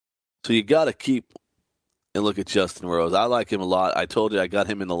 So you got to keep and look at Justin Rose. I like him a lot. I told you I got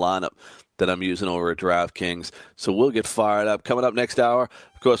him in the lineup that I'm using over at DraftKings. So we'll get fired up. Coming up next hour,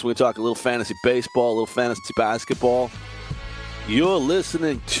 of course, we're going to talk a little fantasy baseball, a little fantasy basketball. You're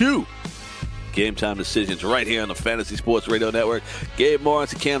listening to Game Time Decisions right here on the Fantasy Sports Radio Network. Gabe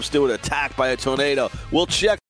Morris and Cam Stewart attacked by a tornado. We'll check